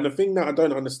 And the thing that I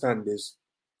don't understand is,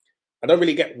 I don't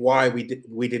really get why we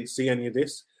didn't see any of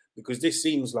this, because this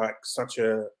seems like such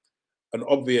an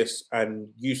obvious and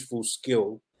useful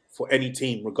skill for any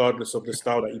team, regardless of the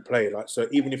style that you play. Like, so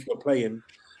even if you're playing,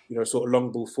 sort of long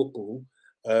ball football,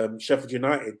 Sheffield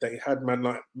United, they had men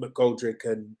like McGoldrick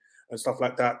and stuff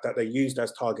like that they used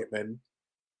as target men.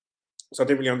 So I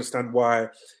didn't really understand why,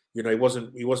 he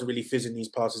wasn't really fizzing these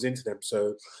passes into them.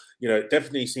 So, it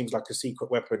definitely seems like a secret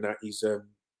weapon that he's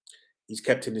he's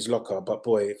kept in his locker. But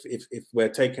boy, if we're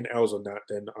taking L's on that,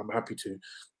 then I'm happy to.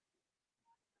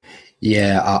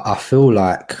 Yeah, I feel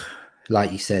like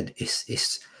you said,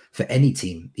 it's for any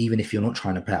team, even if you're not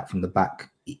trying to play out from the back,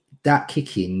 that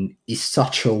kicking is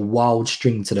such a wild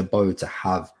string to the bow to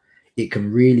have. It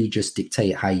can really just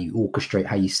dictate how you orchestrate,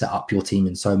 how you set up your team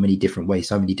in so many different ways,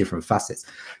 so many different facets.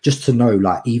 Just to know,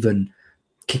 like, even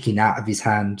kicking out of his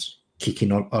hand,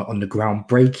 kicking on the ground,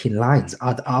 breaking lines.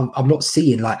 I'm not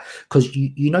seeing, like, because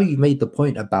you made the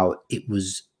point about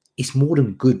it's more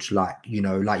than good. Like, you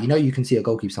can see a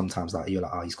goalkeeper sometimes, like, you're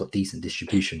like, oh, he's got decent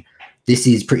distribution. This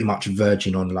is pretty much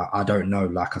verging on, like, I don't know,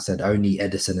 like I said, only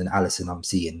Edison and Allison I'm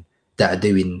seeing that are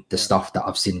doing the stuff that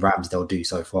I've seen Ramsdale do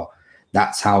so far.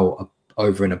 That's how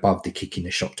over and above the kicking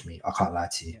has shocked me. I can't lie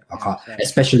to you. I can't,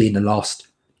 especially in the last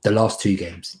 2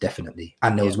 games, definitely.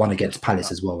 And there was one against Palace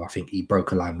as well. I think he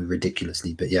broke a line with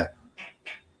ridiculously, but yeah.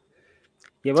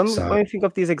 Yeah, when we think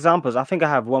of these examples, I think I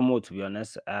have one more, to be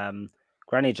honest.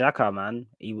 Granit Xhaka, man,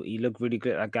 he looked really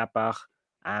good at Gladbach.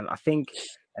 I think,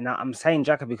 and I'm saying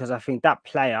Xhaka because I think that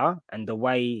player and the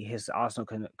way his Arsenal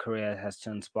career has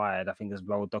transpired, I think is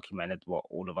well documented what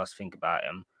all of us think about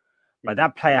him. But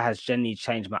that player has genuinely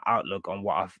changed my outlook on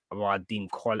what I deem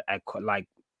like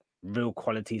real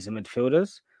qualities in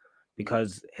midfielders,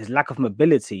 because his lack of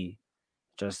mobility,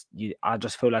 I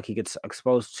just feel like he gets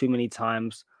exposed too many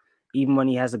times. Even when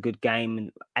he has a good game,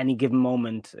 in any given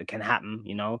moment, it can happen.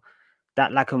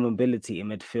 That lack of mobility in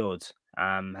midfield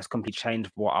has completely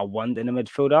changed what I want in a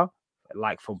midfielder.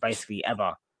 Like, for basically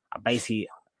ever, if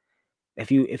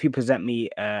you present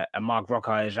me a Mark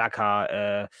Roca, a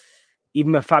Xhaka,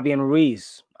 even a Fabian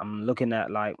Ruiz, I'm looking at,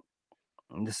 like,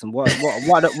 listen, what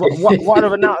are the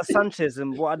Renato Sanchez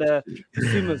and what are the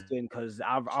Basumas doing? Because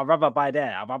I'd rather buy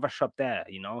there. I'd rather shop there.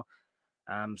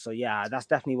 So yeah, that's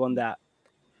definitely one that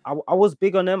I was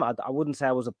big on him. I wouldn't say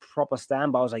I was a proper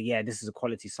stan, but I was like, yeah, this is a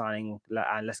quality signing,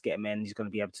 and let's get him in. He's going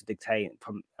to be able to dictate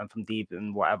from deep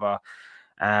and whatever.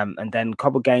 And then a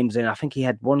couple of games in, I think he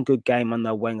had one good game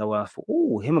under Wenger where I thought,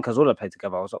 oh, him and Cazorla played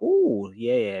together. I was like, oh,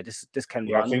 yeah, this can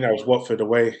run. I think that was Watford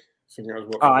away.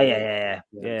 Oh, yeah.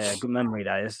 Good memory,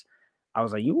 that is. I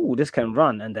was like, ooh, this can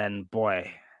run. And then,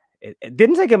 boy, it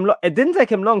didn't take him. It didn't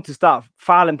take him long to start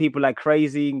fouling people like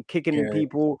crazy and kicking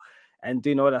people and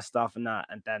doing all that stuff and that.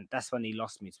 And then that's when he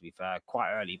lost me, to be fair,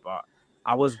 quite early. But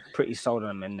I was pretty sold on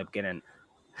him in the beginning.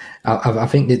 I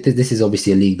think that this is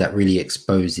obviously a league that really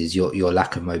exposes your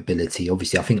lack of mobility.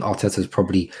 Obviously, I think Arteta's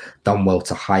probably done well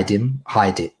to hide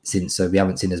it, since we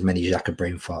haven't seen as many Xhaka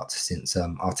brain farts since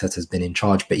Arteta's been in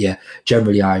charge. But yeah,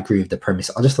 generally I agree with the premise.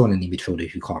 I just don't want any midfielder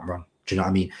who can't run. Do you know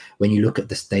what I mean? When you look at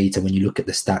the data, when you look at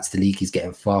the stats, the league is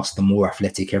getting faster, more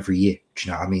athletic every year. Do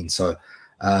you know what I mean? So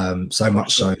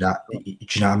much so that, do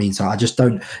you know what I mean? So I just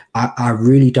don't, I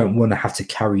really don't want to have to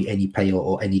carry any player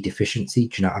or any deficiency.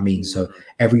 Do you know what I mean? So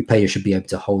every player should be able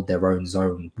to hold their own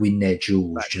zone, win their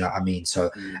duels. Do you know what I mean?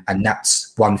 So, and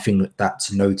that's one thing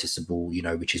that's noticeable,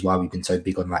 which is why we've been so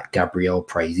big on, like, Gabriel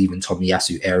praise, even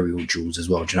Tomiyasu aerial duels as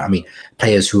well. Do you know what I mean?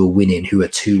 Players who are winning, who are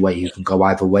two-way, who can go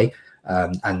either way.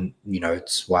 And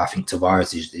it's why I think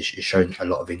Tavares is showing a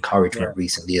lot of encouragement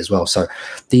recently as well. So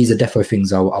these are definitely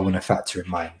things I want to factor in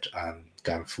mind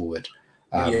going forward.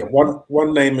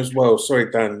 One name as well. Sorry,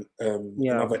 Dan.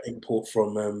 Another import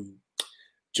from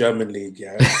German league.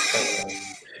 Yeah,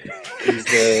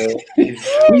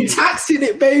 we taxing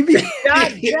it, baby.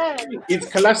 It's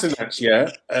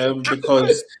Kolasinac,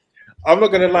 because I'm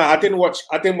not gonna lie, I didn't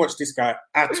watch this guy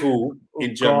at all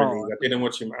in Germany. I didn't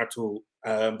watch him at all.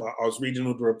 But I was reading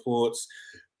all the reports.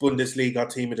 Bundesliga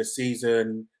team of the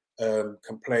season,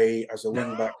 can play as a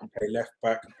wing back, can play left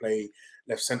back, can play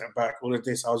left centre back. All of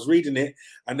this, I was reading it,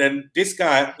 and then this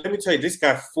guy. Let me tell you, this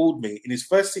guy fooled me in his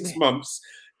first 6 months.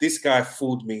 This guy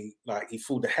fooled me, like, he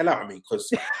fooled the hell out of me, because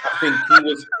I think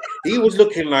he was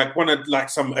looking like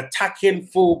some attacking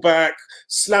fullback,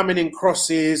 slamming in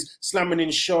crosses, slamming in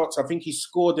shots. I think he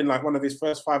scored in like one of his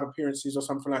first 5 appearances or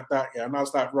something like that. Yeah, and I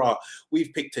was like, rah,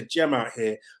 we've picked a gem out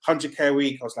here, 100k a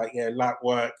week. I was like, yeah, light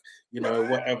work,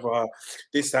 whatever,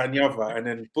 this, that, and the other. And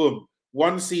then boom,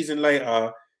 1 season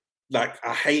later, like,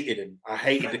 I hated him. I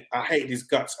hated his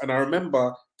guts. And I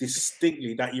remember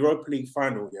distinctly that Europa League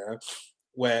final,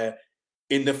 where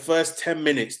in the first 10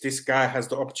 minutes, this guy has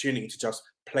the opportunity to just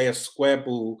play a square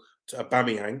ball to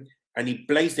Aubameyang, and he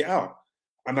blazed it out.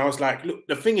 And I was like, look,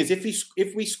 the thing is,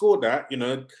 if we score that, you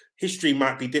know, history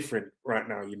might be different right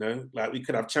now. You know, like we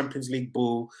could have Champions League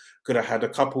ball, could have had a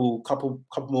couple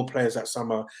more players that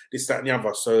summer, this, that, and the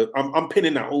other. So I'm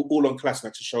pinning that all on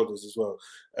Kolasinac shoulders as well.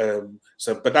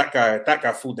 But that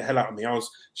guy fooled the hell out of me. I was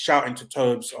shouting to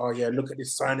Tobes, "Oh yeah, look at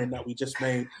this signing that we just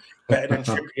made, better than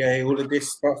Trippier, all of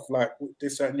this stuff, like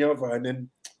this, that, and the other." And then,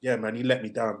 yeah, man, he let me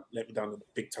down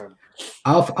big time.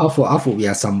 I thought we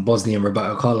had some Bosnian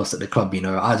Roberto Carlos at the club, you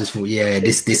know. I just thought, yeah,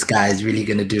 this guy is really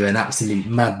gonna do an absolute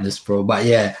madness, bro. But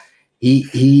yeah,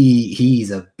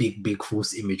 he's a big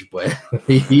false image, boy.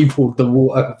 He pulled the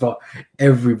wool over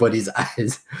everybody's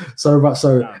eyes.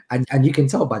 And you can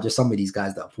tell by just some of these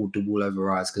guys that pulled the wool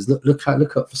over our eyes. Because look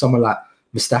at someone like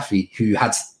Mustafi,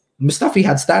 Mustafi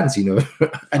had stands, you know,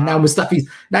 and now he's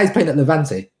playing at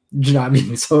Levante. Do you know what I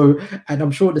mean? So, and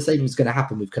I'm sure the same is going to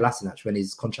happen with Kolasinac when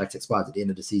his contract expires at the end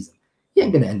of the season. He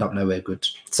ain't going to end up nowhere good.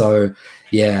 So,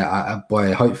 yeah,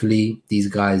 boy, hopefully these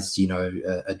guys, you know,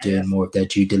 are doing more of their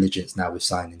due diligence now with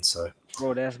signing. So,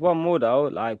 bro, there's one more though,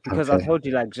 like because I told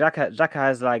you, like Xhaka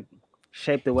has like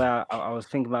shaped the way I was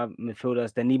thinking about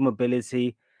midfielders. They need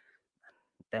mobility.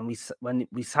 Then when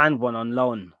we signed one on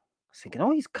loan, I was thinking,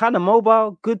 oh, he's kind of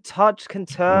mobile, good touch, can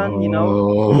turn, you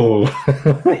know.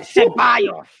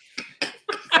 Ceballos.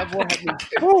 Everyone had me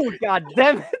fooled, god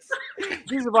damn it.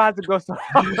 This is why I had to go so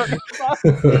hard.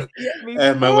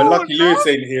 Man, we're lucky Lewis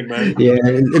ain't here, man. Yeah,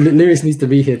 Lewis needs to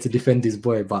be here to defend his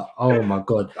boy, but oh my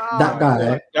god, that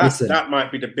guy. That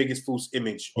might be the biggest false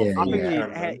image. I think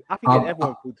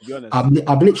everyone fooled, to be honest.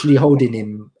 I'm literally holding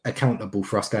him accountable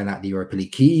for us going out the Europa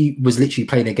League. He was literally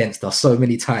playing against us so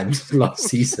many times last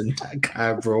season. That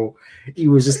guy, bro, he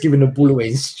was just giving the ball away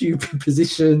in stupid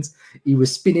positions. He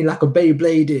was spinning like a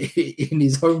Beyblade in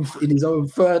his own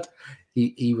third.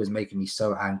 He was making me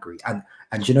so angry. And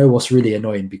you know what's really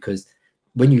annoying? Because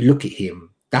when you look at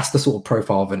him, that's the sort of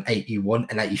profile of an 8 you want,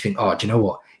 and that you think, oh, do you know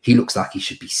what? He looks like he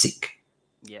should be sick.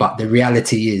 Yeah. But the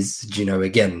reality is, you know,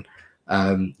 again,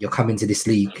 you're coming to this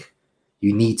league,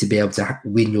 you need to be able to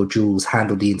win your duels,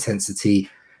 handle the intensity.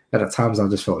 And at times I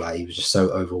just felt like he was just so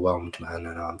overwhelmed, man.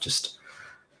 And I'm just,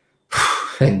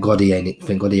 thank God he ain't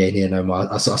here no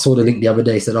more. I saw the link the other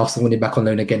day, said Arsenal winning back on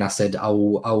loan again. I said I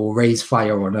will raise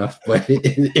fire on earth, but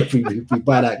if we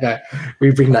buy that guy,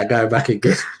 we bring that guy back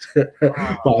again.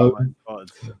 Oh my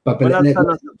God! But when I turn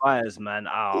on the buyers, man,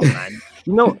 man,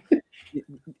 you know,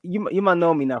 you might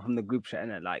know me now from the group chat,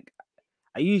 innit? Like,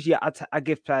 I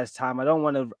give players time. I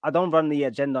don't run the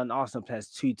agenda on Arsenal players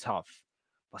too tough.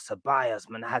 But Ceballos,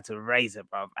 man, I had to raise it,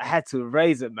 bro. I had to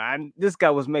raise it, man. This guy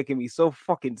was making me so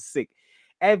fucking sick.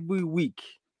 Every week,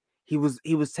 he was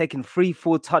taking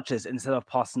 3-4 touches instead of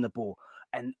passing the ball.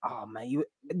 And oh man, you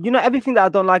know everything that I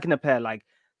don't like in a player, like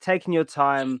taking your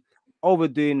time,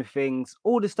 overdoing things,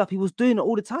 all this stuff. He was doing it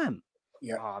all the time.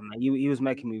 Yeah. Oh man, he was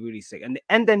making me really sick.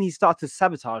 And then he started to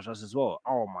sabotage us as well.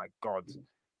 Oh my God.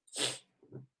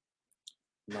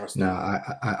 No,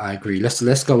 I agree.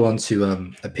 Let's go on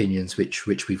to opinions which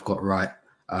we've got right.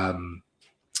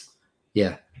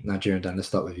 Yeah, Nigerian Dan, let's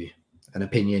start with you. An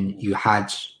opinion you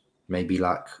had maybe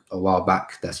like a while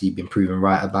back that you've been proven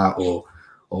right about, or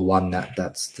one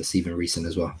that's even recent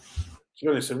as well. To be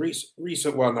honest, a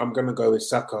recent one, I'm going to go with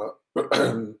Saka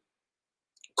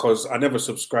because I never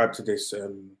subscribed to this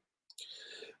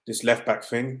this left back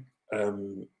thing,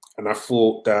 and I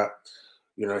thought that,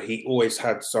 you know, he always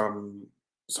had some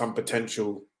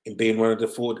potential in being one of the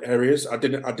forward areas. I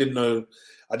didn't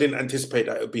anticipate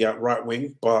that it would be at right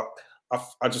wing, but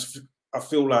I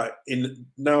feel like in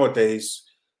nowadays,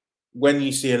 when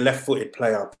you see a left-footed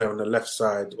player play on the left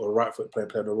side or a right-footed player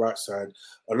play on the right side,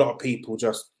 a lot of people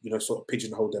just, you know, sort of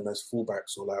pigeonhole them as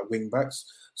fullbacks or like wing backs.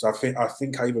 So I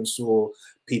think I even saw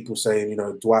people saying, you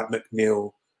know, Dwight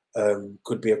McNeil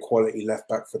could be a quality left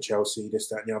back for Chelsea, this,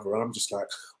 that, and the other. And I'm just like,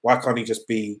 why can't he just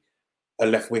be a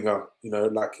left winger, you know,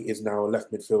 like he is now, a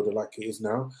left midfielder like he is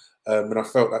now? And I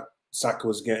felt that Saka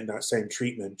was getting that same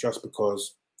treatment just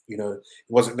because, you know,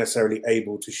 he wasn't necessarily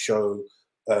able to show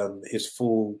his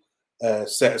full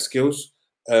set of skills.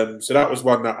 So that was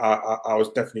one that I was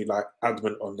definitely like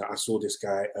adamant on, that I saw this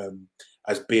guy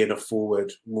as being a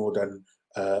forward more than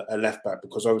a left back,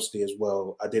 because obviously as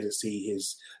well, I didn't see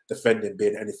his defending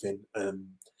being anything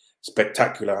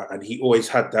spectacular, and he always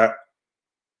had that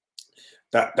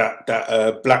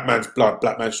black man's blood,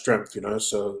 black man's strength, you know.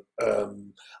 So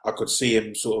I could see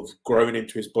him sort of growing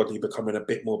into his body, becoming a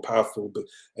bit more powerful,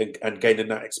 and gaining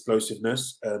that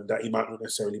explosiveness that he might not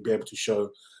necessarily be able to show,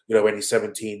 you know, when he's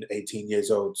 17, 18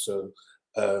 years old. So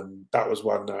that was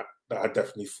one that I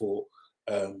definitely thought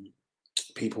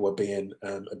people were being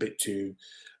a bit too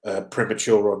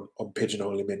premature on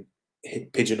pigeonholing him in.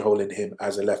 pigeonholing him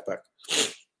as a left back.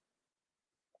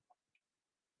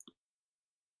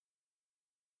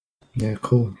 Yeah,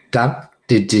 cool. Dan,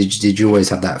 did you always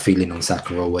have that feeling on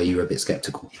Saka, or were you a bit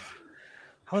skeptical?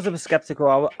 I was a bit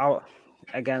skeptical.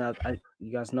 Again,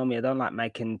 you guys know me. I don't like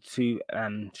making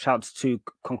shouts too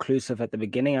conclusive at the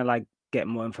beginning. I like get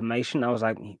more information. I was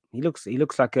like, he looks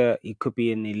like he could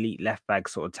be an elite left back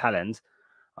sort of talent.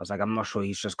 I was like, I'm not sure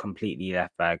he's just completely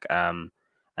left back. And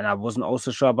I wasn't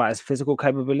also sure about his physical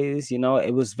capabilities. You know,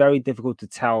 it was very difficult to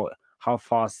tell how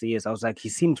fast he is. I was like, he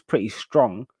seems pretty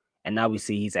strong, and now we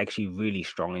see he's actually really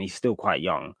strong, and he's still quite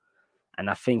young. And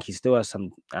I think he still has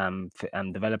some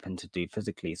developing to do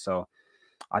physically. So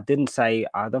I don't think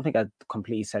I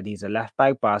completely said he's a left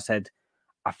back, but I said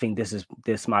I think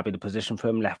this might be the position for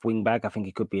him, left wing back. I think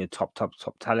he could be a top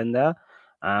talent there.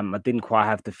 I didn't quite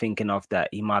have the thinking of that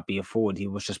he might be a forward. He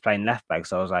was just playing left back,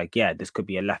 so I was like, yeah, this could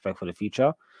be a left back for the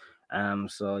future.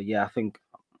 So yeah, I think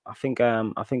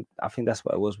that's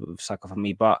what it was with Saka for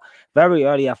me. But very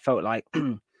early, I felt like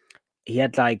he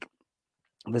had like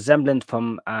resemblance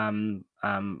from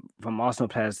Arsenal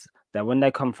players that when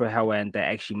they come through hell end, they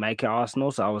actually make it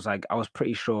Arsenal. So I was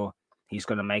pretty sure he's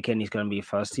going to make it and he's going to be a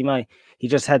first team. He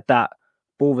just had that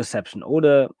ball reception. All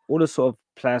the sort of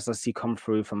players I see come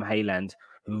through from Hayland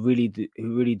who really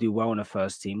do well in the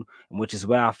first team, which is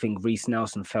where I think Reece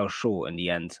Nelson fell short in the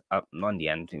end. Not in the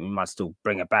end, we might still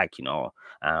bring it back, you know.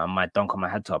 I might dunk on my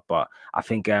head top, but I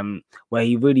think where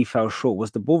he really fell short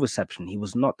was the ball reception. He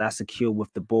was not that secure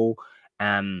with the ball.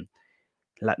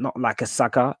 Like not like a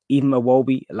Saka, even a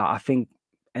Iwobi. Like I think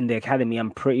in the academy,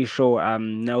 I'm pretty sure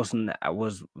Nelson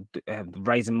was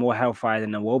raising more hellfire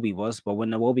than Iwobi was. But when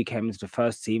Iwobi came into the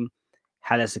first team,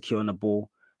 hella secure on the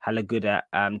ball, hella good at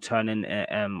turning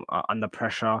under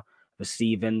pressure,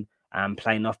 receiving,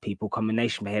 playing off people,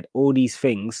 combination. He had all these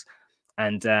things,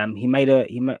 and he made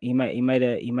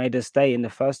a stay in the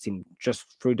first team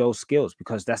just through those skills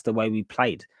because that's the way we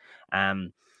played.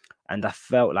 And I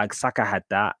felt like Saka had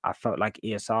that. I felt like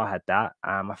ESR had that.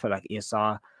 I felt like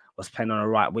ESR was playing on the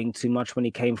right wing too much when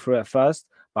he came through at first.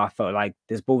 But I felt like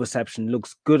this ball reception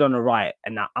looks good on the right.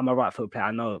 And I'm a right foot player.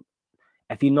 I know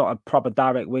if you're not a proper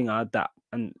direct winger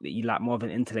and you like more of an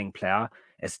interlink player,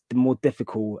 it's more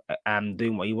difficult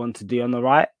doing what you want to do on the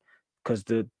right because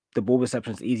the ball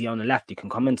reception is easy on the left. You can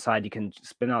come inside, you can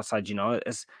spin outside. You know,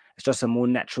 it's just a more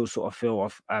natural sort of feel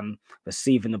of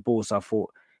receiving the ball. So I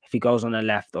thought if he goes on the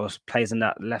left or plays in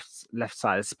that left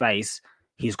side of space,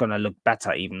 he's going to look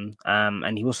better even.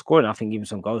 And he was scoring, I think, even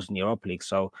some goals in the Europa League.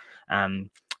 So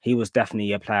he was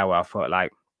definitely a player where I felt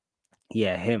like,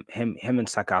 yeah, him and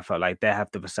Saka, I felt like they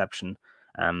have the reception,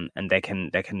 and they can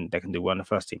do well in the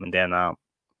first team, and they're now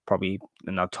probably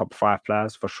in our top 5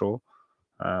 players for sure,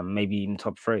 maybe even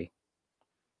top 3.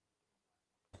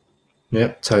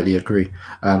 Yep, totally agree.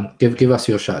 Give us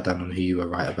your shutdown on who you were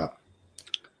right about.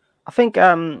 I think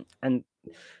and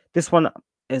this one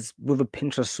is with a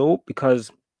pinch of salt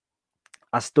because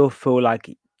I still feel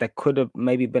like there could have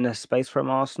maybe been a space for him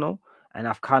Arsenal, and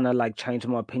I've kind of like changed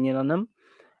my opinion on them.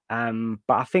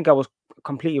 But I think I was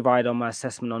completely right on my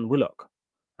assessment on Willock.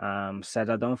 Said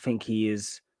I don't think he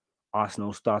is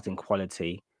Arsenal starting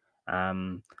quality.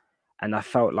 And I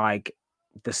felt like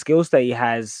the skills that he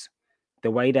has, the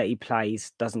way that he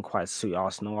plays doesn't quite suit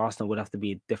Arsenal. Arsenal would have to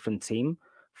be a different team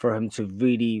for him to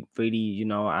really, really,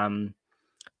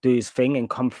 do his thing and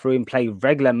come through and play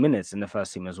regular minutes in the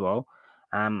first team as well.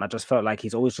 I just felt like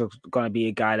he's always going to be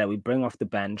a guy that we bring off the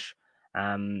bench,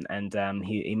 and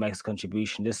he makes a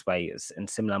contribution this way. It's in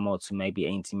similar mode to maybe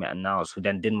Ainty Maitland-Niles, who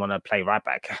then didn't want to play right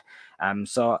back.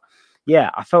 So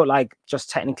yeah, I felt like just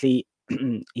technically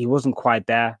he wasn't quite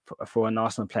there for an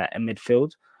Arsenal player in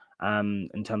midfield,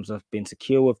 in terms of being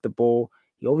secure with the ball.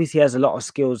 He obviously has a lot of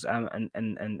skills, and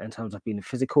in terms of being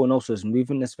physical, and also his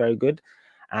movement is very good.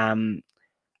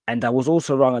 And I was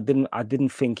also wrong. I didn't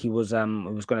think he was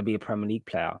going to be a Premier League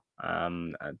player.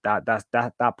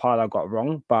 That part I got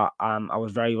wrong, but I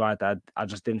was very right that I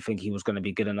just didn't think he was going to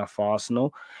be good enough for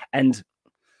Arsenal. And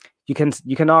you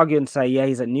can argue and say, yeah,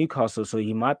 he's at Newcastle, so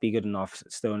he might be good enough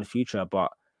still in the future.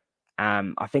 But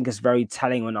I think it's very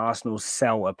telling when Arsenal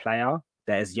sell a player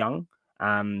that is young.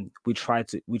 We try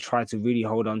to really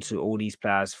hold on to all these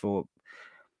players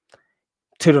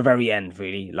to the very end,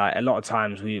 really. Like a lot of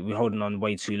times we're holding on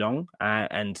way too long,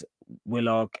 and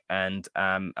Willock and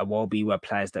Iwobi were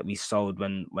players that we sold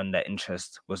when their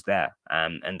interest was there,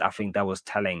 and I think that was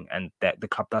telling, and that the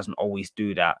club doesn't always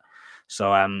do that.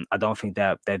 So I don't think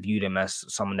that they viewed him as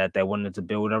someone that they wanted to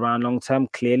build around long term,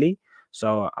 clearly.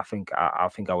 So I think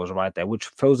I was right there, which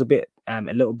feels a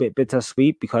little bit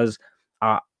bittersweet because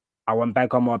I went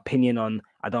back on my opinion on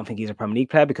I don't think he's a Premier League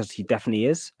player because he definitely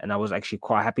is. And I was actually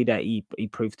quite happy that he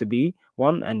proved to be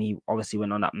one. And he obviously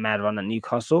went on that mad run at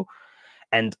Newcastle.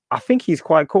 And I think he's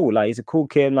quite cool. Like, he's a cool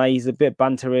kid. Like, he's a bit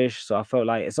banterish. So I felt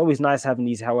like it's always nice having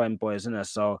these hell-end boys in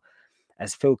us. So it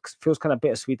feels kind of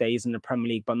bittersweet that he's in the Premier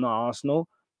League, but not Arsenal.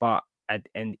 But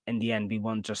in the end, we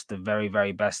want just the very,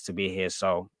 very best to be here.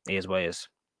 So it is what it is.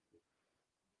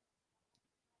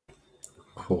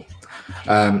 Cool.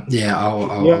 Yeah,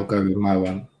 I'll go with my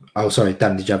one. Oh, sorry,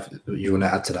 Dan, you want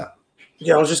to add to that?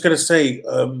 Yeah, I was just going to say,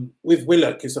 with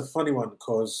Willock, it's a funny one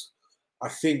because I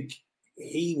think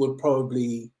he would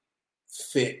probably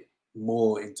fit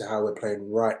more into how we're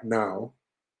playing right now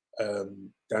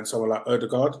than someone like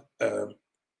Odegaard.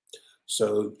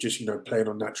 So just, playing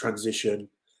on that transition,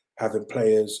 having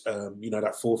players,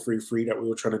 that 4-3-3 that we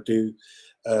were trying to do,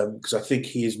 because I think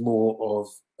he is more of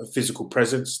a physical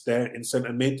presence there in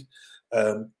centre mid.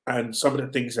 And some of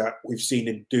the things that we've seen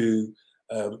him do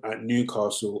at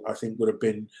Newcastle, I think would have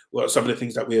been some of the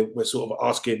things that we're sort of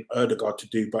asking Odegaard to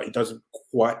do, but he doesn't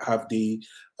quite have the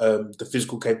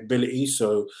physical capability.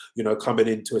 So, coming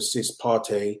in to assist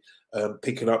Partey,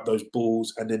 picking up those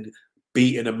balls and then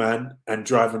beating a man and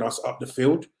driving us up the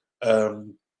field,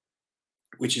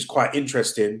 which is quite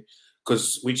interesting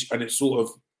and it sort of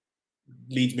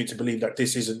leads me to believe that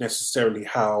this isn't necessarily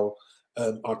how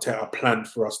Arteta planned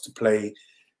for us to play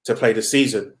the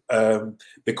season,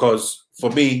 because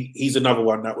for me he's another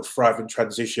one that would thrive in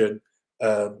transition,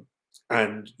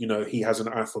 and he has an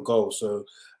eye for goal. So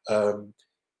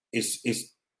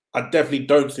it's I definitely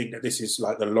don't think that this is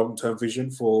like the long-term vision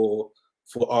for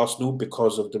Arsenal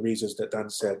because of the reasons that Dan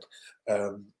said,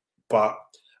 but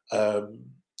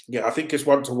yeah, I think it's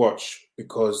one to watch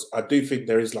because I do think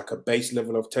there is like a base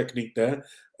level of technique there.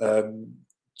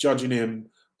 Judging him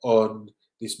on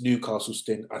this Newcastle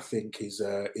stint, I think is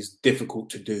difficult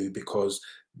to do because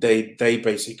they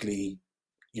basically,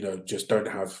 just don't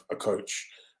have a coach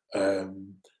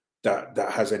that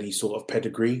has any sort of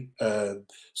pedigree.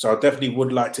 So I definitely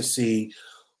would like to see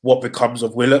what becomes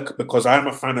of Willock because I am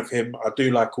a fan of him. I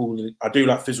do like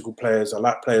physical players. I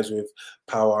like players with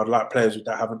power. I like players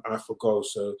that have an eye for goal.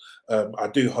 So I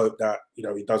do hope that he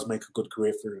does make a good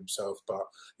career for himself. But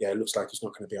yeah, it looks like it's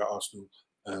not going to be at Arsenal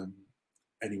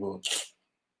anymore.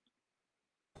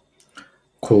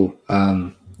 Cool.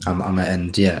 I'm gonna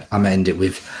end it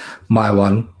with my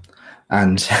one.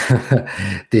 And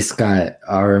this guy,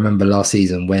 I remember last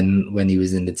season when he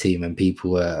was in the team and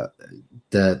people were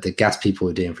the gas people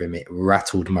were doing for him, it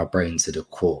rattled my brain to the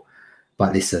core.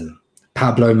 But listen,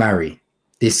 Pablo Mari,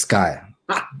 this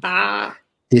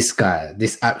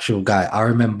actual guy. I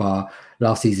remember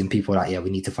last season people were like, yeah, we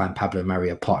need to find Pablo Mari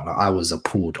a partner. I was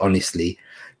appalled, honestly.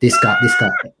 This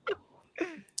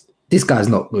guy's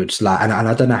not good. Like, and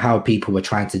I don't know how people were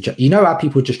trying to, how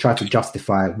people just try to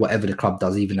justify whatever the club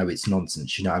does, even though it's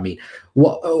nonsense. You know what I mean?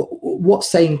 What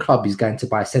sane club is going to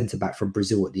buy a centre back from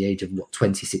Brazil at the age of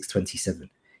 26, 27?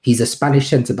 He's a Spanish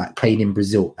centre back playing in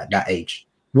Brazil at that age.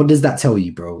 What does that tell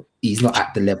you, bro? He's not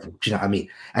at the level. Do you know what I mean?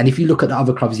 And if you look at the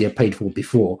other clubs he had played for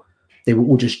before, they were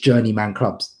all just journeyman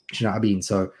clubs. Do you know what I mean?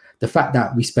 So the fact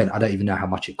that we spent, I don't even know how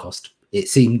much it cost.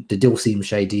 The deal seemed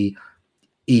shady.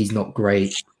 He's not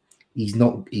great. He's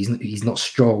not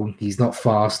strong. He's not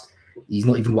fast. He's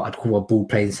not even what I'd call a ball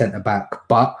playing centre back.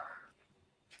 But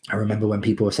I remember when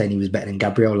people were saying he was better than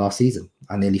Gabriel last season.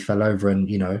 I nearly fell over, and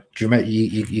do you remember?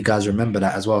 You guys remember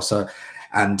that as well. So,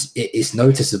 and it's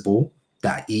noticeable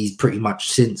that he's pretty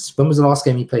much since when was the last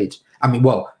game he played? I mean,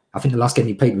 well, I think the last game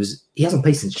he played he hasn't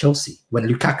played since Chelsea when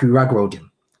Lukaku ragrolled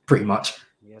him, pretty much.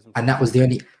 And that was the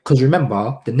only, because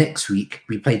remember the next week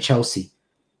we played Chelsea.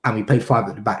 And we played 5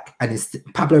 at the back. And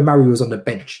Pablo Mari was on the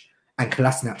bench. And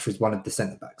Kolasinac was one of the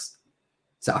centre-backs.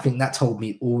 So I think that told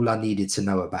me all I needed to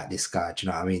know about this guy. Do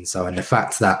you know what I mean? So, and the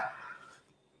fact that,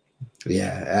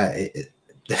 a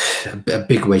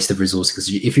big waste of resources.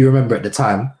 Because if you remember at the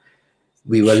time,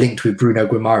 we were linked with Bruno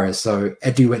Guimaraes. So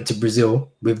Edu went to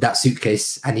Brazil with that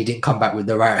suitcase and he didn't come back with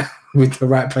the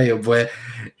right player. Boy,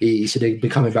 he should have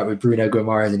been coming back with Bruno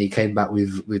Guimaraes and he came back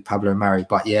with Pablo Mari.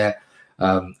 But yeah,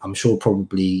 I'm sure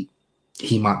probably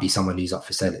he might be someone who's up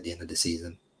for sale at the end of the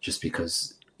season, just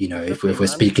because, if we're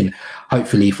speaking,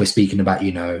 hopefully if we're speaking about,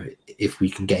 if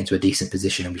we can get into a decent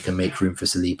position and we can make room for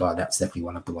Saliba, that's definitely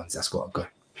one of the ones that's got to go.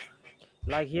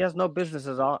 Like, he has no business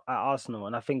at Arsenal,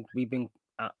 and I think we've been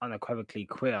unequivocally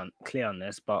clear on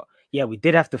this. But yeah, we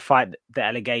did have to fight the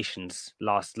allegations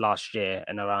last year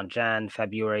and around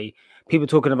February. People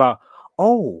talking about,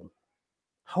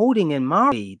 Holding and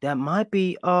Mari, that might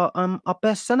be our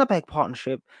best centre back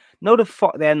partnership. No, the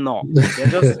fuck they're not. They're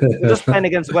just playing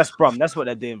against West Brom. That's what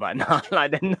they're doing right now.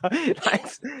 Like,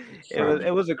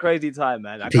 it was a crazy time,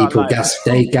 man. People gassed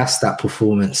that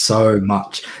performance so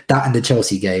much. That and the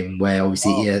Chelsea game, where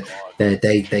obviously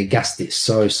they gassed it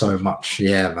so much.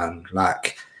 Yeah, man.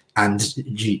 Like, and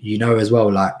you know as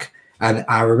well, like, and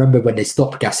I remember when they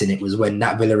stopped gassing it was when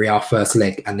that Villarreal first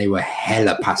leg, and they were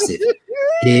hella passive.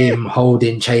 Him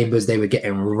holding Chambers, they were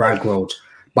getting ragrolled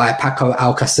by Paco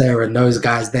Alcacer and those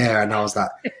guys there, and I was like,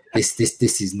 this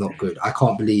is not good. I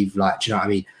can't believe, like, do you know what I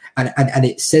mean? And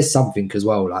it says something as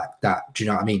well, like that. Do you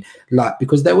know what I mean? Like,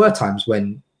 because there were times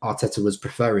when Arteta was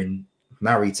preferring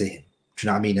Mari to him. Do you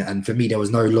know what I mean? And for me, there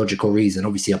was no logical reason,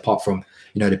 obviously, apart from,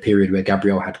 you know, the period where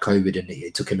Gabriel had COVID and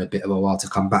it took him a bit of a while to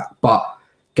come back. But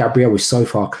Gabriel was so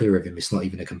far clear of him, it's not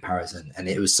even a comparison. And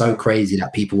it was so crazy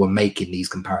that people were making these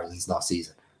comparisons last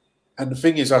season. And the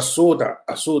thing is, I saw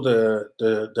the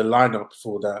lineup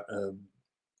for that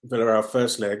Villarreal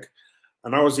first leg,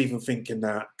 and I was even thinking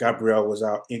that Gabriel was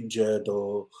out injured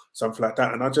or something like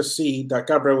that. And I just see that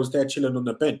Gabriel was there chilling on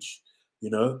the bench. You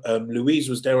know, Luiz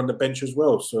was there on the bench as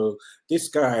well. So this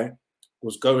guy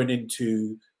was going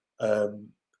into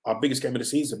our biggest game of the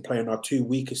season, playing our two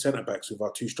weakest centre backs with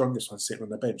our two strongest ones sitting on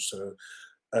the bench. So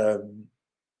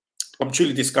I'm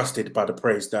truly disgusted by the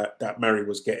praise that Mari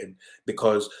was getting,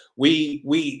 because we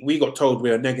got told we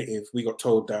are negative. We got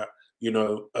told that, you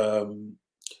know,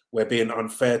 we're being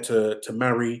unfair to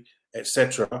Mari,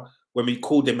 etc. When we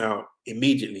called him out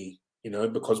immediately, you know,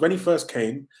 because when he first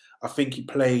came, I think he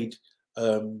played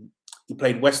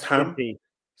West Ham.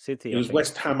 City. It was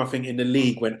West Ham, I think, in the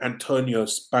league when Antonio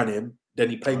span him. Then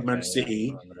he played Man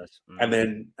City, and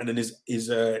then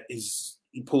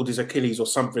he pulled his Achilles or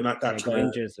something like that,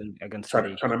 trying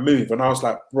to move. And I was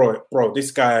like, bro,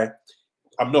 this guy,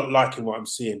 I'm not liking what I'm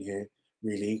seeing here,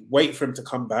 really. Wait for him to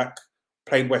come back.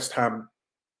 Played West Ham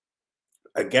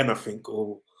again, I think,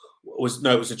 it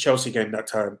was a Chelsea game that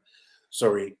time.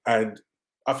 Sorry. And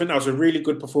I think that was a really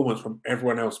good performance from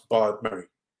everyone else bar Mari,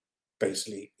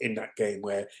 basically, in that game,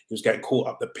 where he was getting caught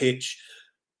up the pitch,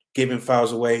 giving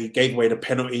fouls away, gave away the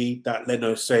penalty that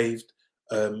Leno saved.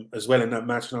 As well in that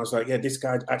match, and I was like, yeah, this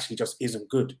guy actually just isn't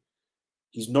good.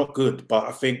 He's not good, but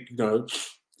I think, you know,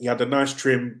 he had a nice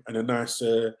trim and a nice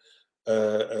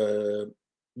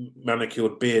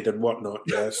manicured beard and whatnot.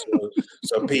 Yeah,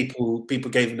 so people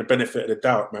gave him the benefit of the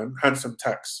doubt, man. Handsome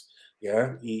tax.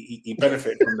 Yeah, he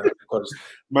benefited from that, because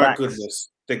my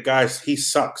goodness, the guy, he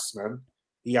sucks, man.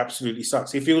 He absolutely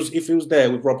sucks. If he was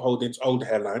there with Rob Holding's old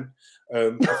hairline,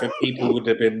 I think people would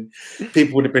have been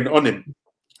on him.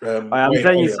 I'm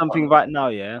telling you something right now,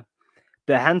 yeah.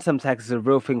 The handsome tax is a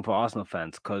real thing for Arsenal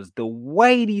fans, because the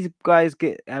way these guys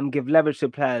give leverage to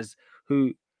players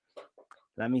who,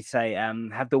 let me say,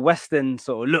 have the Western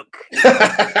sort of look.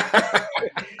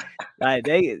 Like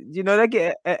they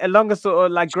get a longer sort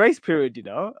of like grace period. You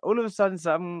know, all of a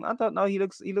sudden, I don't know. He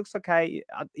looks okay.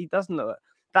 He doesn't look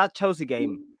that Chelsea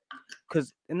game,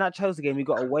 because in that Chelsea game we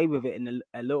got away with it in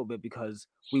a little bit because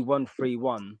we won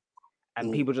 3-1.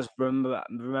 And people just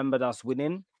remembered us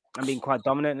winning and being quite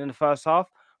dominant in the first half.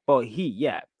 But he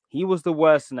was the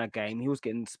worst in that game. He was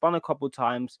getting spun a couple of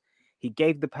times. He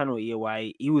gave the penalty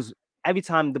away. Every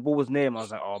time the ball was near him, I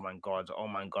was like, oh my God.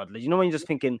 Like, you know, when you're just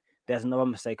thinking, there's another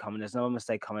mistake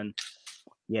coming.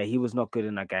 Yeah, he was not good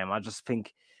in that game.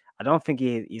 I don't think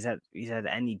he's had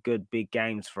any good big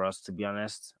games for us, to be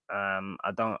honest.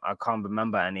 I can't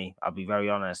remember any. I'll be very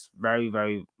honest. Very,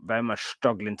 very, very much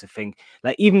struggling to think.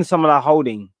 Like, even someone like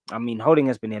Holding. I mean, Holding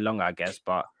has been here longer, I guess,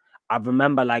 but I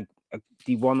remember like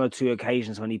the one or two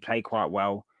occasions when he played quite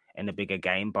well in a bigger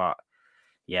game. But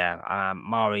yeah,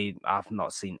 Mari, I've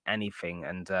not seen anything,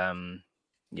 and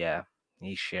yeah,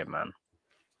 he's shit, man.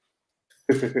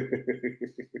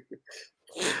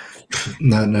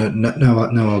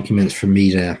 No arguments from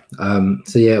me there.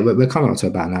 So yeah, we're coming up to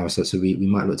about an hour, so we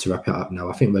might look to wrap it up now.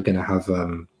 I think we're going to have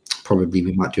probably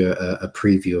we might do a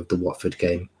preview of the Watford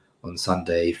game on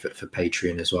Sunday for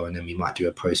Patreon as well, and then we might do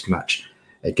a post match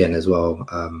again as well,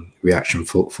 reaction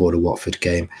for the Watford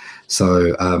game.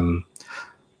 So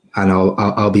and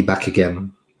I'll be back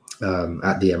again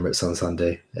at the Emirates on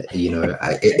Sunday. You know,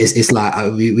 it's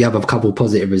like we have a couple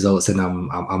positive results, and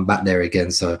I'm back there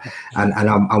again. So and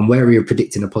I'm wary of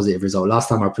predicting a positive result. Last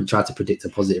time I tried to predict a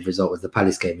positive result was the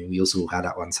Palace game, and we also had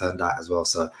that one turned out as well.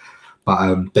 So,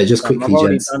 but just quickly, I've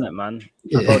already done it, man.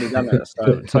 I've already done it.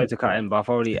 So sorry to cut in, but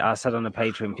I said on the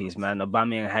Patreon piece, man,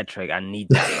 Aubameyang head trick. I need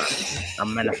that, man.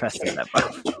 I'm manifesting that, bro.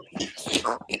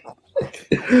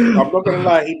 I'm not gonna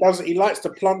lie, he likes to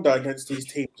plunder against these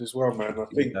teams as well, man. I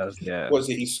think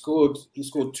he scored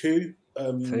two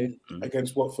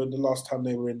against Watford the last time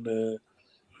they were in the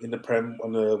in the Prem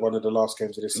on one of the last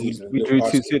games of the season. We drew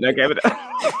 2-2 that game.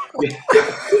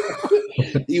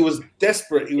 He was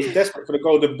desperate. He was desperate for the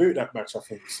golden boot that match, I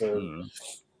think. So,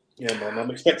 yeah, man, I'm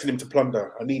expecting him to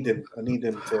plunder. I need him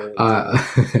to.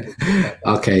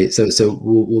 Okay, so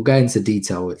we'll go into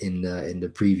detail in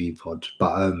the preview pod,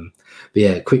 but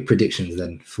yeah, quick predictions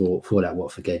then for that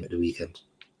Watford game at the weekend.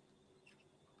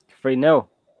 3-0.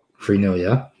 3-0,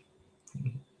 yeah.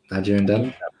 Nigerian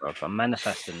Dan. I'm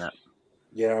manifesting that.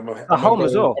 Yeah, I'm at home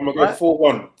as well. I'm gonna go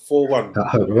 4-1.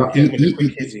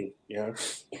 4-1.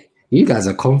 You guys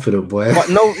are confident, boy. What,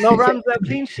 no Rams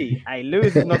clean sheet. Hey,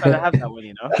 Lewis is not gonna have that one,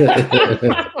 you know.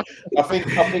 I think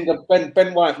that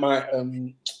Ben White might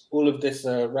all of this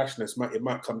rashness might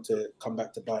come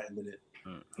back to bite him in it.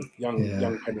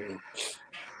 Young penalty.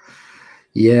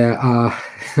 Yeah,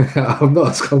 I'm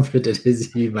not as confident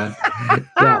as you, man.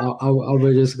 Yeah, I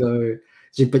will just go.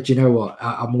 But you know what?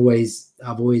 I've always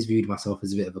viewed myself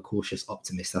as a bit of a cautious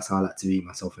optimist. That's how I like to view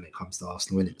myself when it comes to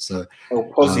Arsenal, isn't it? So,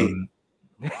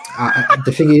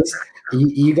 the thing is,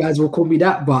 you guys will call me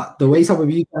that, but the way some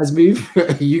of you guys move,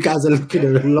 you guys are looking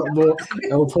at a lot more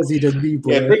El Posse than me,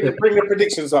 boy. Yeah, bring the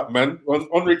predictions up, man.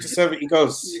 On reach to 70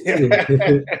 goes.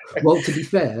 Well, to be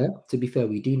fair,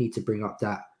 we do need to bring up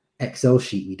that Excel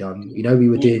sheet we done. You know, we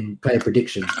were doing player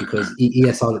predictions because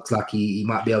ESR looks like he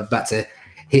might be about to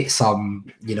hit some.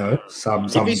 If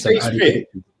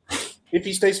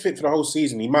he stays fit for the whole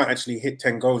season, he might actually hit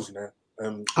 10 goals. You know.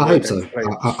 I hope so.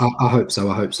 I hope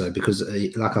so because,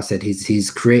 like I said, his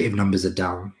creative numbers are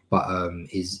down, but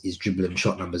his dribble and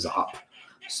shot numbers are up.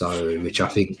 So, which I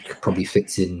think probably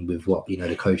fits in with what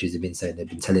the coaches have been saying. They've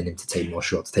been telling him to take more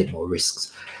shots, take more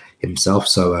risks himself.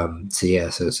 So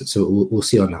we'll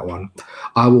see on that one.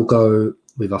 I will go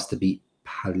with us to beat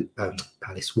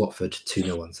Palace Watford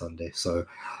 2-0 on Sunday. So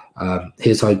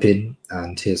here's hoping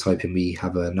we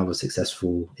have another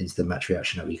successful instant match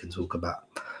reaction that we can talk about.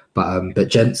 But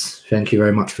gents, thank you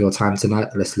very much for your time tonight.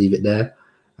 Let's leave it there,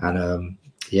 and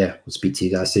we'll speak to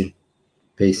you guys soon.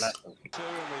 Peace.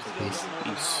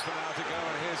 Peace.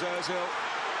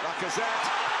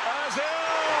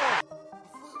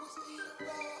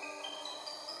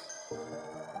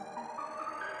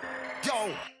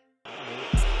 Yo.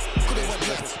 Could it went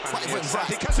left, but it went right.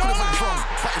 Could it went wrong,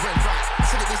 but it went right.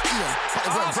 Said it was Ian, but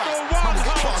it went right. Man, we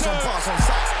get bars on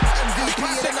sight. MVP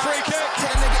in the night. Tell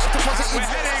a negative to positive. We're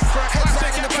heading for a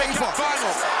classic in the final.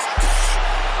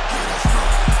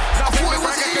 Nothing the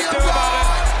Braga could do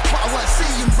about it. But I weren't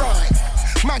seeing right.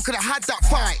 Man could have had that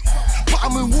fight, but I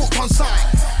moonwalked on sight.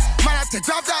 Man had to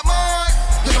grab that mic.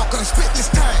 You're not gonna spit this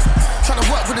time. Trying to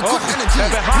work with a good energy. Man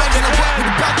gonna work with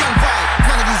a bad man vibe.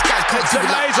 None of these guys can't do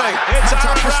it like that. It's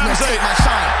Aaron Ramsey. My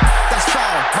shine. That's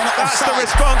foul. Man, that's the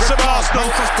response of Arsenal. Man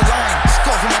crossed the line.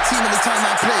 Score for my team anytime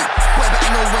I play. Boy,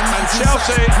 better know when man's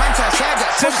Chelsea inside. Man can't say I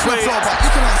get simply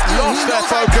lost their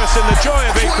focus in the joy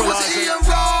of equalising.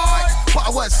 But I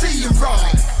weren't seeing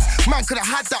right. Man could have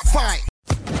had that fight.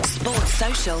 Sports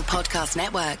Social Podcast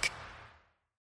Network.